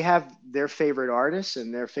they have their favorite artists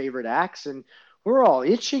and their favorite acts, and we're all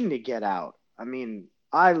itching to get out. I mean,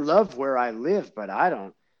 I love where I live, but I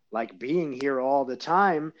don't like being here all the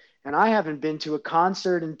time. And I haven't been to a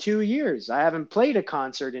concert in 2 years. I haven't played a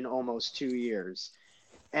concert in almost 2 years.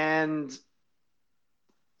 And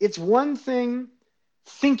it's one thing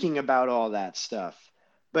thinking about all that stuff,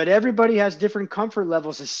 but everybody has different comfort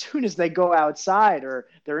levels as soon as they go outside or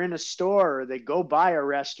they're in a store or they go by a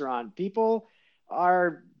restaurant. People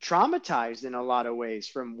are traumatized in a lot of ways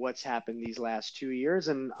from what's happened these last 2 years,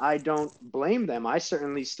 and I don't blame them. I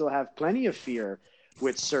certainly still have plenty of fear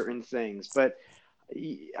with certain things, but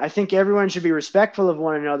I think everyone should be respectful of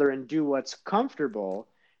one another and do what's comfortable.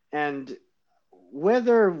 And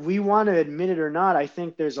whether we want to admit it or not, I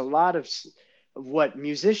think there's a lot of what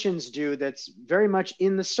musicians do that's very much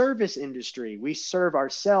in the service industry. We serve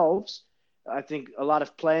ourselves. I think a lot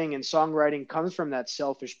of playing and songwriting comes from that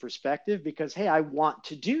selfish perspective because, hey, I want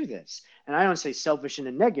to do this. And I don't say selfish in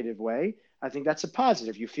a negative way. I think that's a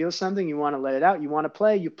positive. You feel something, you want to let it out. You want to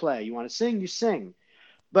play, you play. You want to sing, you sing.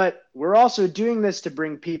 But we're also doing this to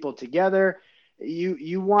bring people together.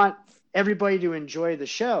 You want everybody to enjoy the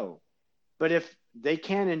show, but if they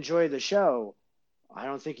can't enjoy the show, I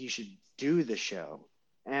don't think you should do the show.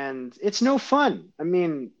 And it's no fun. I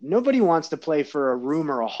mean, nobody wants to play for a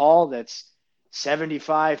room or a hall that's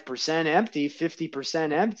 75% empty,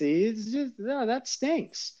 50% empty. It's just, no, that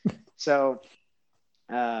stinks. So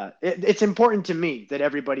it's important to me that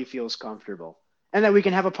everybody feels comfortable and that we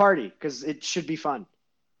can have a party because it should be fun.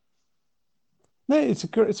 No, it's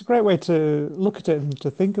a great way to look at it and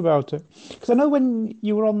to think about it. Because I know when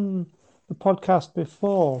you were on the podcast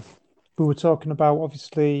before, we were talking about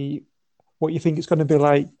obviously what you think it's going to be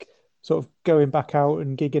like, sort of going back out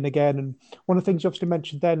and gigging again. And one of the things you obviously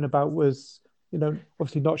mentioned then about was,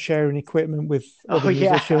 obviously not sharing equipment with Oh other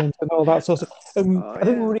yeah. musicians and all that sort of. And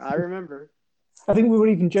Oh yeah. I remember. I think we were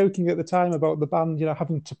even joking at the time about the band,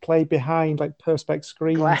 having to play behind like perspex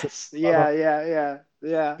screens. And Glass. like Yeah, yeah, yeah,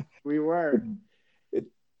 yeah. We were. that.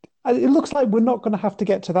 It looks like we're not going to have to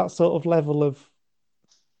get to that sort of level of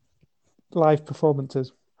live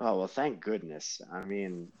performances. Oh, well, thank goodness. I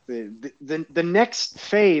mean, the next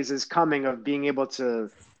phase is coming of being able to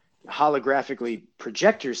holographically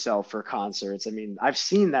project yourself for concerts. I mean, I've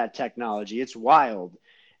seen that technology. It's wild.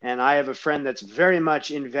 And I have a friend that's very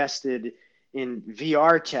much invested in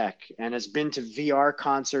VR tech and has been to VR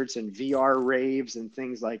concerts and VR raves and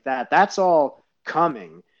things like that. That's all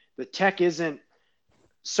coming. The tech isn't,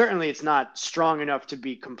 certainly it's not strong enough to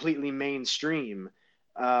be completely mainstream.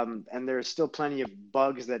 And there's still plenty of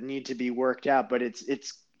bugs that need to be worked out, but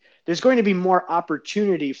there's going to be more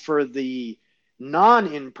opportunity for the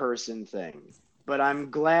non-in-person thing. But I'm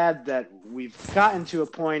glad that we've gotten to a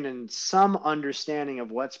point and some understanding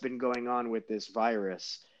of what's been going on with this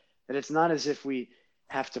virus, that it's not as if we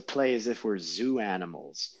have to play as if we're zoo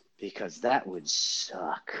animals, because that would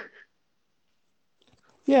suck.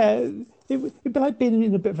 Yeah, it'd be like being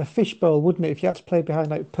in a bit of a fishbowl, wouldn't it? If you had to play behind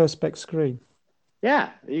like a perspex screen Yeah,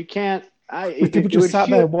 you can't. with people It just would sat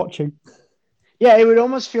there feel. watching. Yeah, it would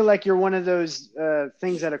almost feel like you're one of those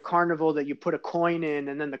things at a carnival that you put a coin in,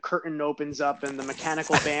 and then the curtain opens up, and the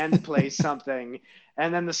mechanical band plays something,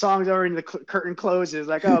 and then the song's over, and the curtain closes.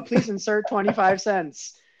 Like, oh, please insert 25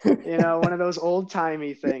 cents. One of those old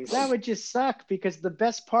timey things. That would just suck because the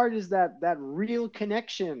best part is that real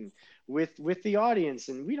connection with the audience,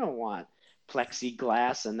 and we don't want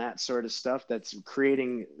plexiglass and that sort of stuff that's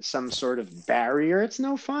creating some sort of barrier. It's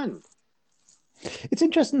no fun. It's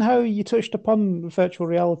interesting how you touched upon virtual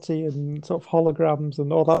reality and sort of holograms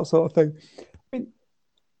and all that sort of thing. I mean,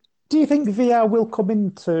 do you think VR will come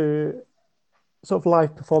into sort of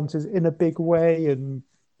live performances in a big way? And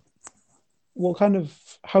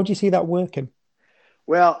how do you see that working?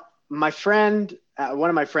 Well, one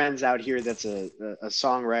of my friends out here that's a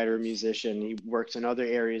songwriter, musician, he works in other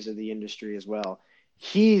areas of the industry as well.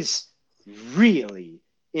 He's really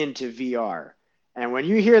into VR. And when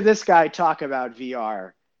you hear this guy talk about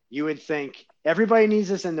VR, you would think everybody needs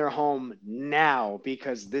this in their home now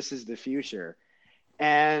because this is the future.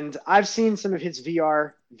 And I've seen some of his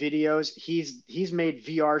VR videos. He's made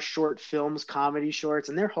VR short films, comedy shorts,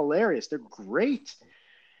 and they're hilarious. They're great,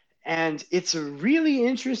 and it's a really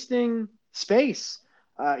interesting space.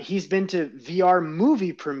 He's been to VR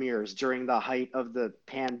movie premieres during the height of the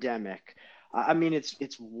pandemic. I mean,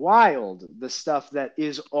 it's wild the stuff that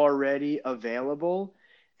is already available.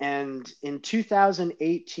 And in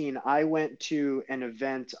 2018, I went to an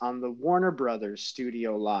event on the Warner Brothers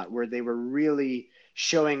studio lot where they were really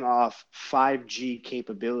showing off 5G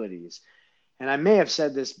capabilities. And I may have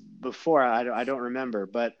said this before, I don't remember,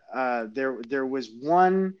 but there was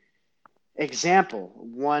one example,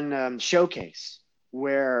 one showcase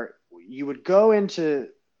where you would go into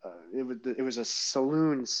it was a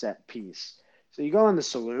saloon set piece. So you go in the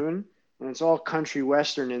saloon and it's all country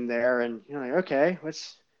western in there, and you're like, okay,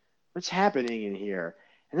 what's happening in here?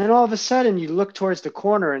 And then all of a sudden you look towards the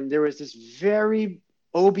corner and there was this very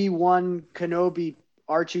Obi-Wan Kenobi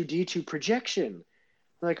R2D2 projection.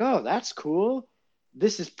 Like, oh, that's cool.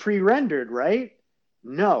 This is pre-rendered, right?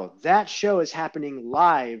 No, that show is happening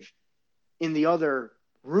live in the other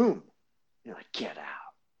room. You're like, get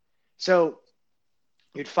out. So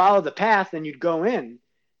you'd follow the path and you'd go in,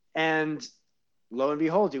 and lo and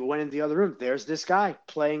behold, you went into the other room. There's this guy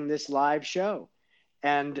playing this live show.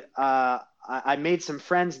 And I made some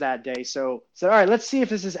friends that day. So said, all right, let's see if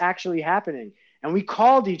this is actually happening. And we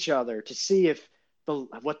called each other to see if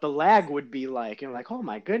what the lag would be like. And like, oh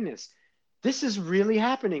my goodness, this is really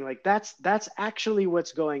happening. Like that's actually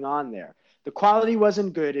what's going on there. The quality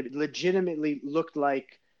wasn't good. It legitimately looked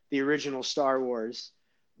like the original Star Wars,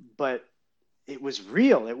 but it was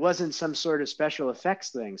real. It wasn't some sort of special effects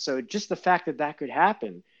thing. So just the fact that that could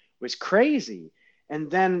happen was crazy. And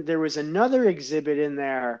then there was another exhibit in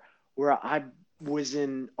there where I was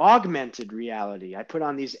in augmented reality. I put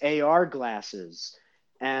on these AR glasses.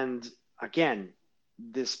 And again,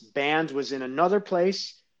 this band was in another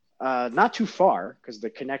place, not too far because the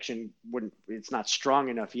connection it's not strong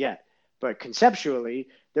enough yet. But conceptually,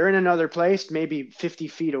 they're in another place, maybe 50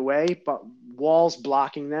 feet away, but walls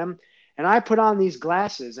blocking them. And I put on these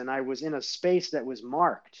glasses and I was in a space that was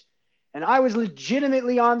marked. And I was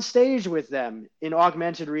legitimately on stage with them in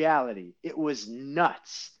augmented reality. It was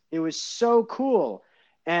nuts. It was so cool.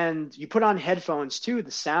 And you put on headphones too.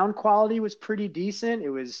 The sound quality was pretty decent. It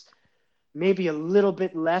was maybe a little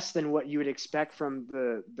bit less than what you would expect from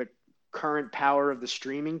the current power of the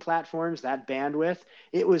streaming platforms, that bandwidth.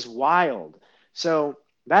 It was wild. So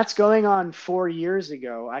that's going on 4 years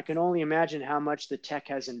ago. I can only imagine how much the tech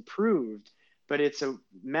has improved, but it's a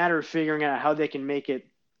matter of figuring out how they can make it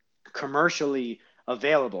commercially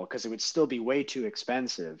available because it would still be way too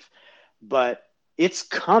expensive. But it's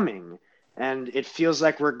coming, and it feels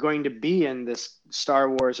like we're going to be in this Star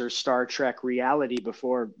Wars or Star Trek reality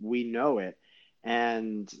before we know it.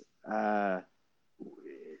 And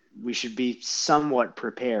we should be somewhat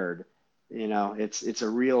prepared. You know, it's a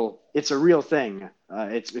real thing.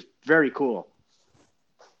 It's very cool.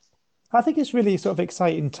 I think it's really sort of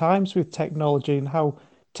exciting times with technology and how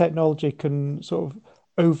technology can sort of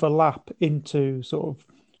overlap into sort of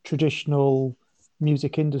traditional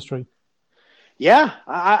music industry. Yeah,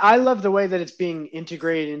 I love the way that it's being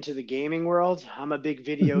integrated into the gaming world. I'm a big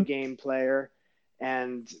video Mhm. game player,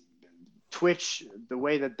 and Twitch, the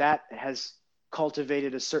way that that has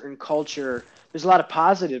cultivated a certain culture, there's a lot of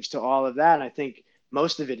positives to all of that. And I think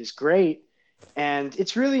most of it is great. And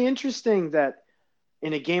it's really interesting that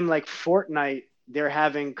in a game like Fortnite, they're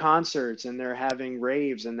having concerts and they're having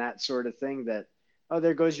raves and that sort of thing that, oh,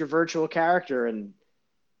 there goes your virtual character. And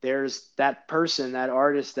there's that person, that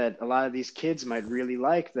artist that a lot of these kids might really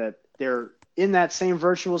like, that they're in that same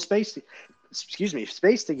virtual space,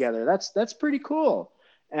 space together. That's pretty cool.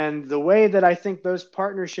 And the way that I think those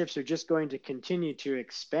partnerships are just going to continue to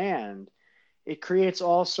expand, it creates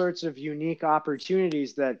all sorts of unique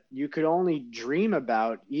opportunities that you could only dream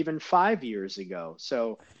about even 5 years ago.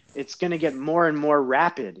 So it's going to get more and more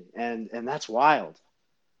rapid, and that's wild.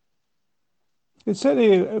 It's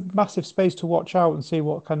certainly a massive space to watch out and see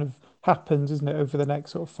what kind of happens, isn't it, over the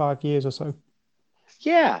next sort of 5 years or so.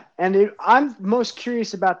 Yeah, and I'm most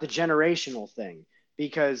curious about the generational thing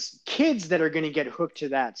because kids that are going to get hooked to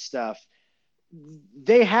that stuff,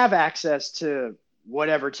 they have access to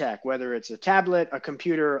whatever tech, whether it's a tablet, a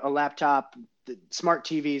computer, a laptop, smart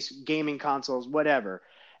TVs, gaming consoles, whatever.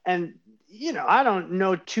 And I don't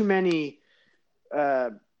know too many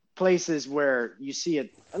uh, places where you see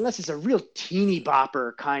it, unless it's a real teeny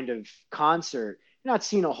bopper kind of concert. You're not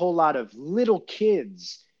seeing a whole lot of little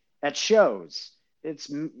kids at shows. I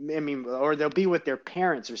mean, or they'll be with their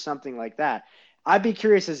parents or something like that. I'd be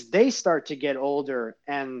curious as they start to get older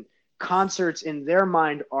and concerts in their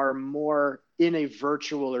mind are more in a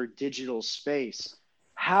virtual or digital space.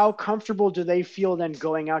 How comfortable do they feel then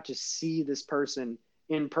going out to see this person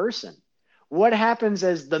in person? What happens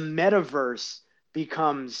as the metaverse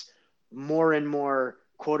becomes more and more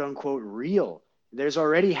quote unquote real? There's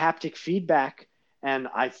already haptic feedback. And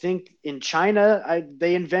I think in China,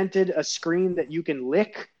 they invented a screen that you can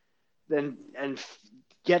lick and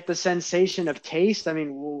get the sensation of taste. I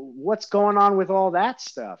mean, what's going on with all that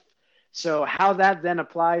stuff? So how that then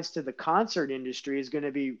applies to the concert industry is going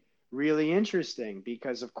to be really interesting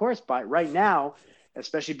because, of course, by right now,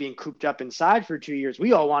 especially being cooped up inside for 2 years,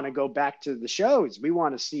 we all want to go back to the shows. We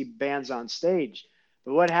want to see bands on stage.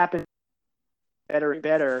 But what happens better and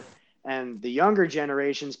better, and the younger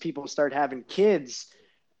generations, people start having kids.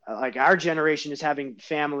 Like our generation is having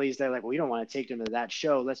families. They're like, well, we don't want to take them to that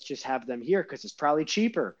show. Let's just have them here because it's probably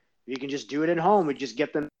cheaper. You can just do it at home. We just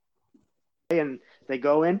get them and they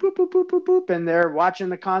go in, boop, boop, boop, boop, boop, and they're watching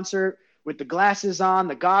the concert with the glasses on,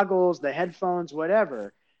 the goggles, the headphones,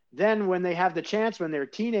 whatever. Then when they have the chance, when they're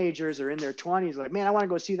teenagers or in their 20s, like, man, I want to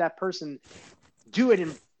go see that person do it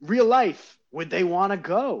in real life. Would they want to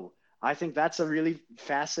go? I think that's a really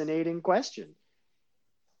fascinating question.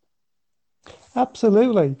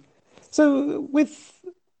 Absolutely. So, with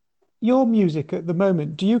your music at the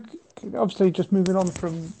moment, do you obviously just moving on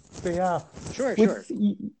from VR Sure, with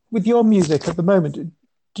sure. with your music at the moment?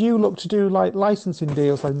 Do you look to do like licensing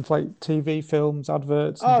deals, like TV, films,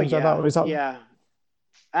 adverts, and Oh things like that, yeah, or is that? yeah,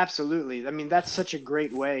 absolutely. I mean, that's such a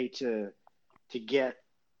great way to get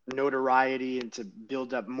notoriety and to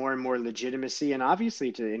build up more and more legitimacy, and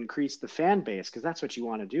obviously to increase the fan base, because that's what you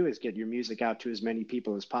want to do, is get your music out to as many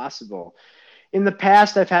people as possible. In the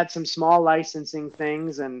past, I've had some small licensing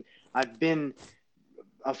things, and I've been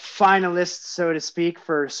a finalist, so to speak,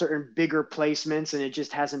 for certain bigger placements, and it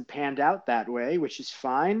just hasn't panned out that way, which is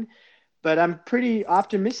fine. But I'm pretty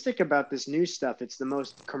optimistic about this new stuff. It's the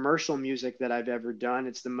most commercial music that I've ever done.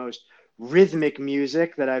 It's the most rhythmic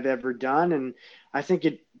music that I've ever done. And I think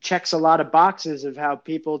it checks a lot of boxes of how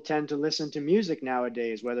people tend to listen to music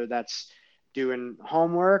nowadays, whether that's doing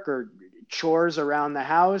homework or chores around the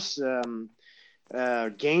house,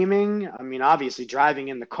 gaming. I mean, obviously driving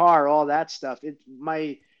in the car, all that stuff.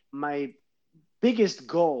 My biggest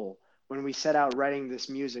goal when we set out writing this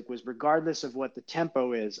music was, regardless of what the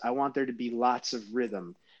tempo is, I want there to be lots of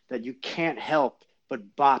rhythm that you can't help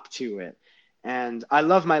but bop to it. And I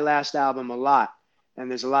love my last album a lot,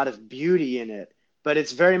 and there's a lot of beauty in it, but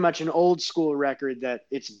it's very much an old school record that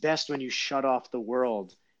it's best when you shut off the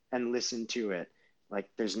world and listen to it. Like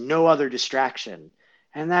there's no other distraction.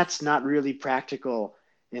 And that's not really practical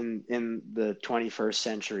in the 21st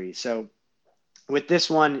century. So with this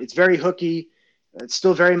one, it's very hooky. It's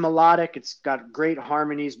still very melodic. It's got great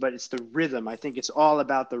harmonies, but it's the rhythm. I think it's all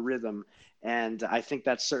about the rhythm. And I think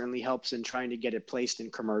that certainly helps in trying to get it placed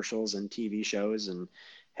in commercials and TV shows. And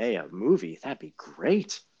hey, a movie, that'd be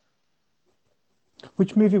great.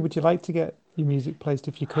 Which movie would you like to get your music placed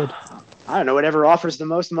if you could? I don't know, whatever offers the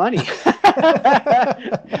most money.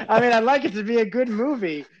 I mean, I'd like it to be a good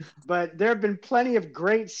movie, but there have been plenty of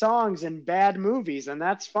great songs in bad movies, and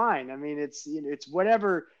that's fine. I mean, it's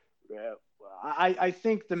whatever. I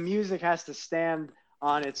think the music has to stand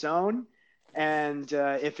on its own, and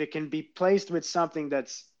if it can be placed with something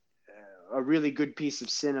that's a really good piece of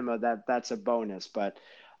cinema, that's a bonus. But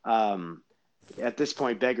at this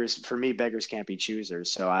point, beggars can't be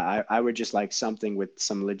choosers. So I would just like something with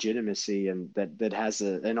some legitimacy and that has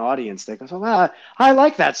an audience that goes, oh, well, I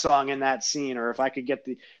like that song in that scene. Or if I could get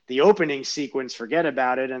the opening sequence, forget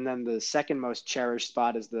about it. And then the second most cherished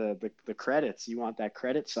spot is the credits. You want that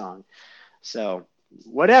credit song. So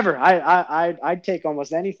whatever, I'd take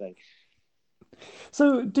almost anything.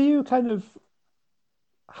 So, do you kind of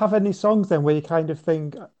have any songs then where you kind of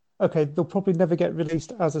think, okay, they'll probably never get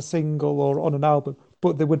released as a single or on an album,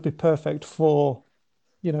 but they would be perfect for,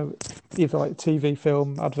 either like TV,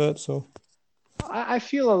 film, adverts or. I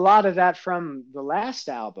feel a lot of that from the last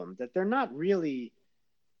album, that they're not really,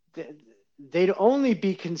 they'd only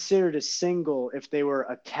be considered a single if they were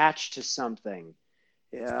attached to something.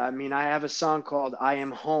 Yeah, I mean, I have a song called I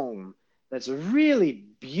Am Home that's a really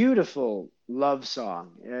beautiful love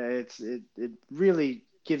song. It really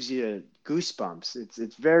gives you goosebumps.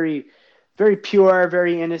 It's very very pure,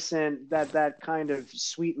 very innocent, that kind of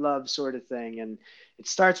sweet love sort of thing. And it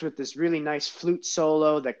starts with this really nice flute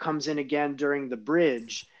solo that comes in again during the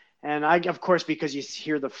bridge. And I, of course, because you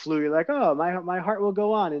hear the flute, you're like, oh, my heart will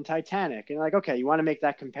go on in Titanic. And you're like, okay, you want to make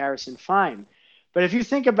that comparison, fine. But if you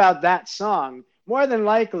think about that song, more than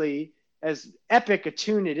likely, as epic a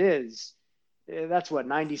tune it is, that's what,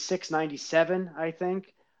 96, 97, I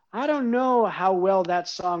think. I don't know how well that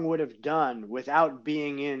song would have done without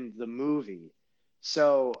being in the movie.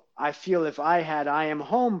 So I feel if I had I Am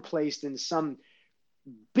Home placed in some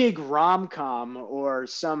big rom-com or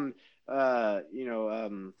some, like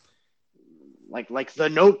The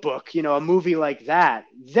Notebook, a movie like that,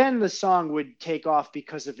 then the song would take off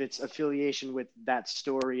because of its affiliation with that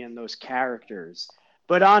story and those characters.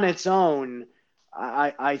 But on its own,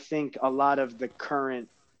 I think a lot of the current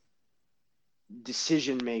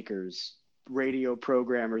decision makers, radio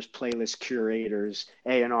programmers, playlist curators,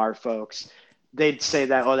 A&R folks, they'd say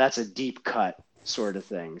that, oh, that's a deep cut sort of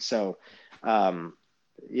thing. So, if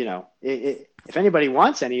anybody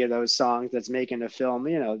wants any of those songs that's making a film,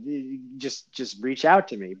 just reach out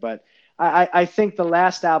to me. But I think the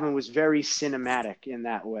last album was very cinematic in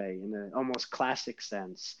that way, in an almost classic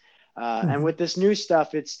sense. And with this new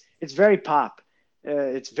stuff, it's very pop.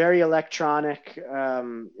 It's very electronic.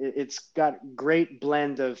 It's got great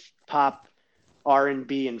blend of pop,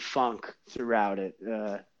 R&B, and funk throughout it.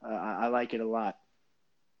 I like it a lot.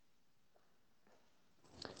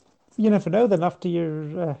 You never know. Then after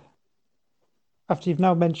you've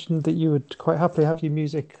now mentioned that you would quite happily have your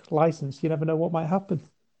music licensed, you never know what might happen.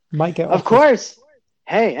 Might get Of offers. course.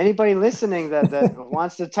 Hey, anybody listening that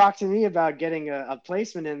wants to talk to me about getting a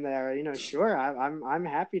placement in there, sure, I'm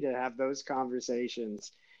happy to have those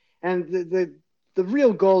conversations. And the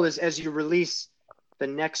real goal is, as you release the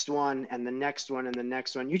next one and the next one and the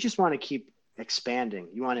next one, you just want to keep expanding.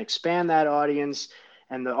 You want to expand that audience,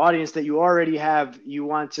 and the audience that you already have, you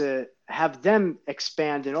want to have them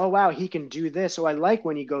expand and, oh, wow, he can do this. Oh, I like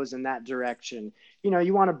when he goes in that direction.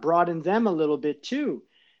 You want to broaden them a little bit too.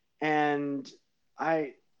 And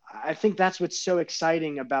I think that's what's so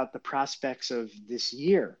exciting about the prospects of this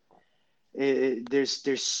year.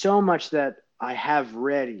 There's so much that I have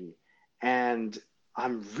ready, and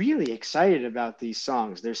I'm really excited about these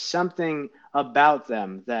songs. There's something about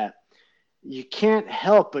them that you can't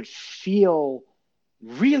help but feel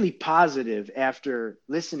really positive after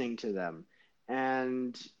listening to them.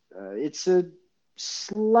 And it's a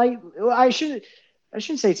slight, well, I shouldn't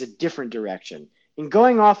say it's a different direction. In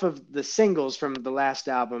going off of the singles from the last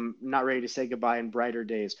album, Not Ready to Say Goodbye and Brighter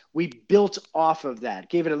Days, we built off of that,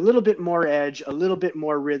 gave it a little bit more edge, a little bit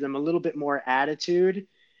more rhythm, a little bit more attitude.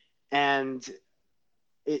 And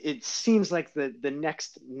it seems like the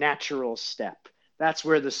next natural step. That's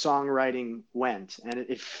where the songwriting went, and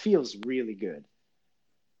it feels really good.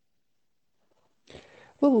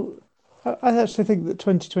 Well, I actually think that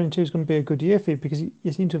 2022 is going to be a good year for you because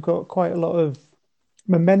you seem to have got quite a lot of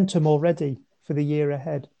momentum already for the year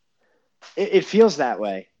ahead. It feels that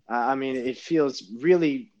way. I mean, it feels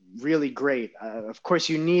really, really great. Of course,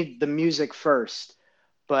 you need the music first,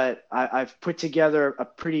 but I've put together a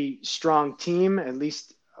pretty strong team. At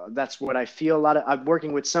least that's what I feel. I'm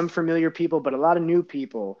working with some familiar people, but a lot of new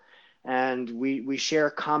people, and we share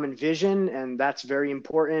a common vision, and that's very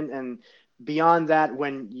important. And beyond that,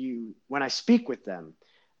 when I speak with them,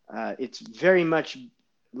 it's very much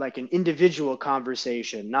like an individual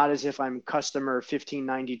conversation, not as if I'm customer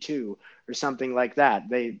 1592 or something like that.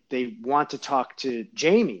 They want to talk to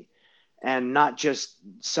Jamie and not just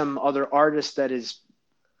some other artist that is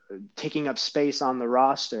taking up space on the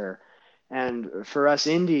roster. And for us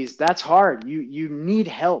indies, that's hard. You need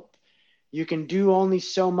help. You can do only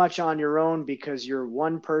so much on your own because you're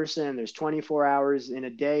one person and there's 24 hours in a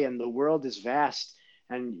day and the world is vast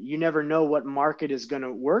and you never know what market is going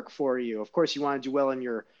to work for you. Of course, you want to do well in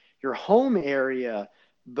your home area,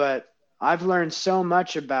 but I've learned so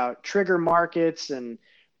much about trigger markets and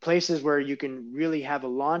places where you can really have a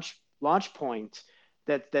launch point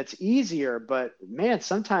that's easier. But man,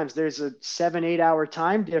 sometimes there's a 7-8 hour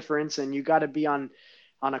time difference and you got to be on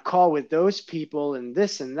a call with those people and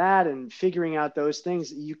this and that and figuring out those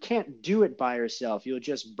things. You can't do it by yourself. You'll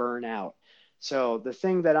just burn out. So the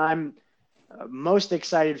thing that I'm most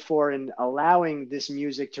excited for in allowing this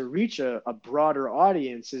music to reach a broader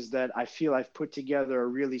audience is that I feel I've put together a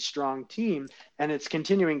really strong team and it's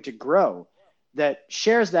continuing to grow that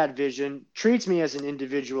shares that vision, treats me as an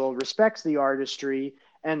individual, respects the artistry,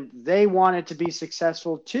 and they want it to be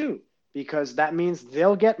successful too, because that means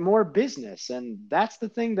they'll get more business. And that's the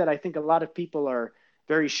thing that I think a lot of people are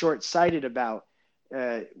very short-sighted about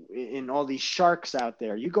in all these sharks out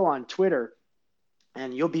there. You go on Twitter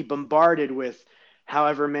and you'll be bombarded with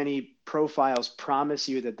however many profiles promise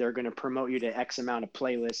you that they're going to promote you to X amount of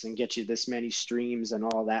playlists and get you this many streams and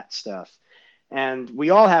all that stuff. And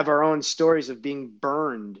we all have our own stories of being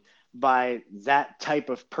burned by that type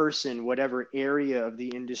of person, whatever area of the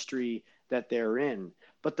industry that they're in.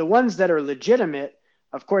 But the ones that are legitimate,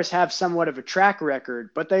 of course, have somewhat of a track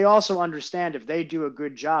record, but they also understand if they do a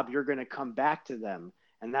good job, you're going to come back to them.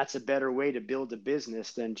 And that's a better way to build a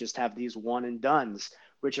business than just have these one and dones,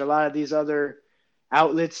 which a lot of these other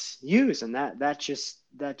outlets use. And that just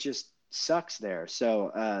sucks there.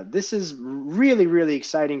 So this is really, really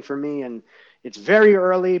exciting for me. And it's very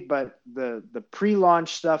early, but the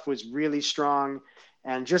pre-launch stuff was really strong.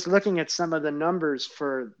 And just looking at some of the numbers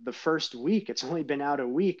for the first week, it's only been out a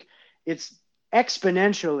week. It's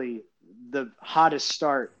exponentially the hottest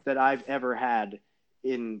start that I've ever had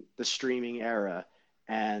in the streaming era.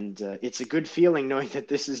 And it's a good feeling knowing that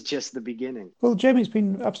this is just the beginning. Well, Jamie, it's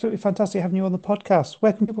been absolutely fantastic having you on the podcast.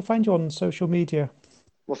 Where can people find you on social media?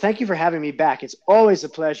 Well, thank you for having me back. It's always a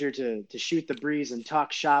pleasure to shoot the breeze and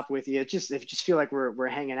talk shop with you. It just feel like we're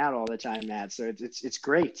hanging out all the time, Matt. So it's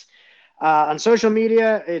great. On social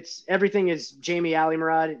media, everything is Jamie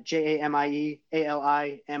Alimorad,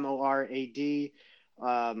 JamieAlimorad.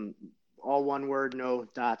 All one word, no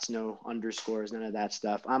dots, no underscores, none of that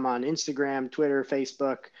stuff. I'm on Instagram, Twitter,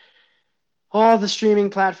 Facebook, all the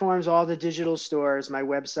streaming platforms, all the digital stores. My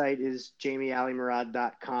website is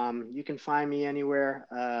jamiealimorad.com. You can find me anywhere.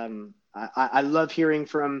 I love hearing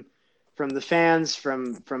from the fans,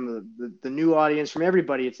 from the new audience, from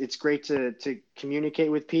everybody. It's great to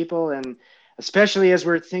communicate with people, and especially as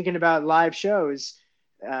we're thinking about live shows,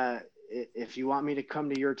 if you want me to come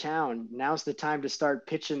to your town, now's the time to start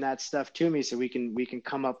pitching that stuff to me so we can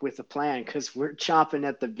come up with a plan, because we're chomping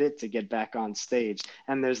at the bit to get back on stage.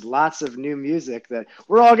 And there's lots of new music that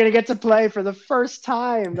we're all going to get to play for the first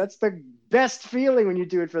time. That's the best feeling when you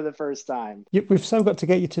do it for the first time. Yep, we've so got to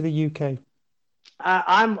get you to the UK.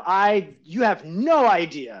 You have no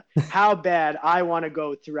idea how bad I want to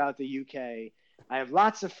go throughout the UK. I have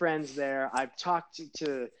lots of friends there. I've talked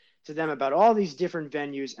to them about all these different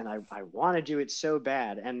venues, and I want to do it so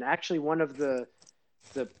bad. And actually, one of the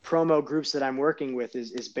promo groups that I'm working with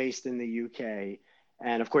is based in the UK,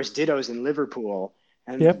 and of course, Ditto's in Liverpool.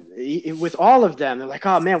 And yep. With all of them, they're like,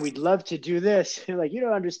 "Oh man, we'd love to do this." You're like, you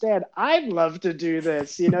don't understand. I'd love to do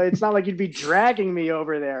this. It's not like you'd be dragging me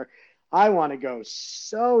over there. I want to go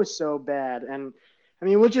so bad. And I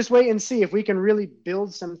mean, we'll just wait and see if we can really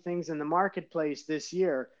build some things in the marketplace this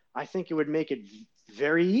year. I think it would make it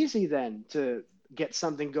very easy then to get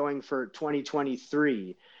something going for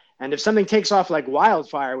 2023. And if something takes off like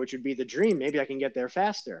wildfire, which would be the dream, maybe I can get there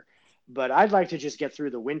faster. But I'd like to just get through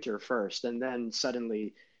the winter first, and then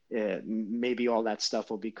suddenly maybe all that stuff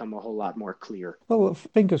will become a whole lot more clear. Well,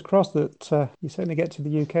 fingers crossed that you certainly get to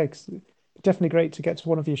the UK, 'cause it's definitely great to get to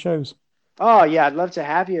one of your shows. Oh yeah, I'd love to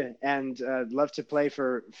have you, and love to play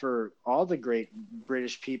for all the great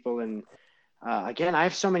British people. And again, I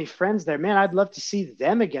have so many friends there. Man, I'd love to see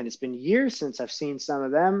them again. It's been years since I've seen some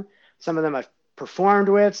of them. Some of them I've performed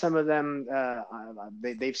with. Some of them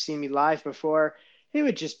they've seen me live before. It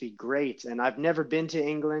would just be great. And I've never been to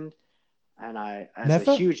England, and I've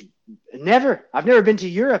never been to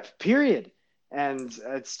Europe, period. And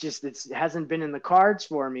it hasn't been in the cards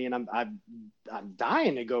for me, and I'm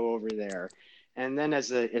dying to go over there. And then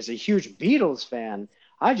as a huge Beatles fan,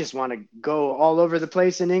 I just want to go all over the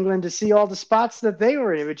place in England to see all the spots that they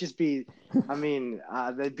were in. It would just be,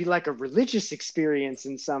 it'd be like a religious experience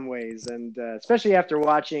in some ways, and especially after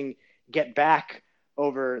watching Get Back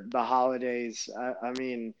over the holidays.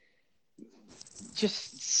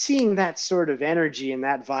 Just seeing that sort of energy and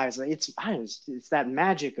that vibe, it's that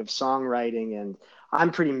magic of songwriting. And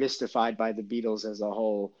I'm pretty mystified by the Beatles as a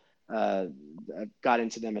whole. I got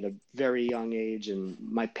into them at a very young age, and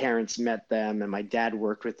my parents met them, and my dad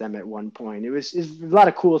worked with them at one point. It was a lot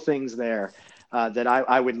of cool things there that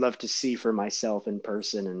I would love to see for myself in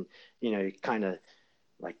person, and kind of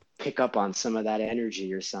like pick up on some of that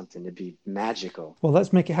energy or something. It'd be magical. Well,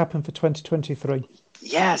 let's make it happen for 2023.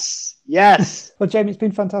 Yes. Well, Jamie, it's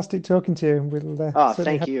been fantastic talking to you, and we'll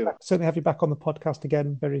certainly have you back on the podcast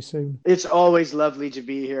again very soon. It's always lovely to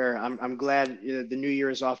be here. I'm glad the new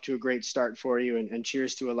year is off to a great start for you, and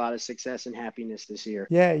cheers to a lot of success and happiness this year.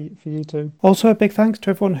 Yeah, for you too. Also, a big thanks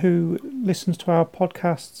to everyone who listens to our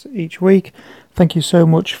podcasts each week. Thank you so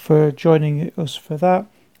much for joining us for that.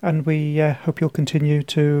 And we hope you'll continue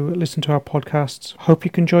to listen to our podcasts. Hope you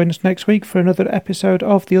can join us next week for another episode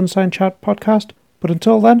of the Unsigned Chat podcast. But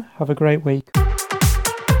until then, have a great week.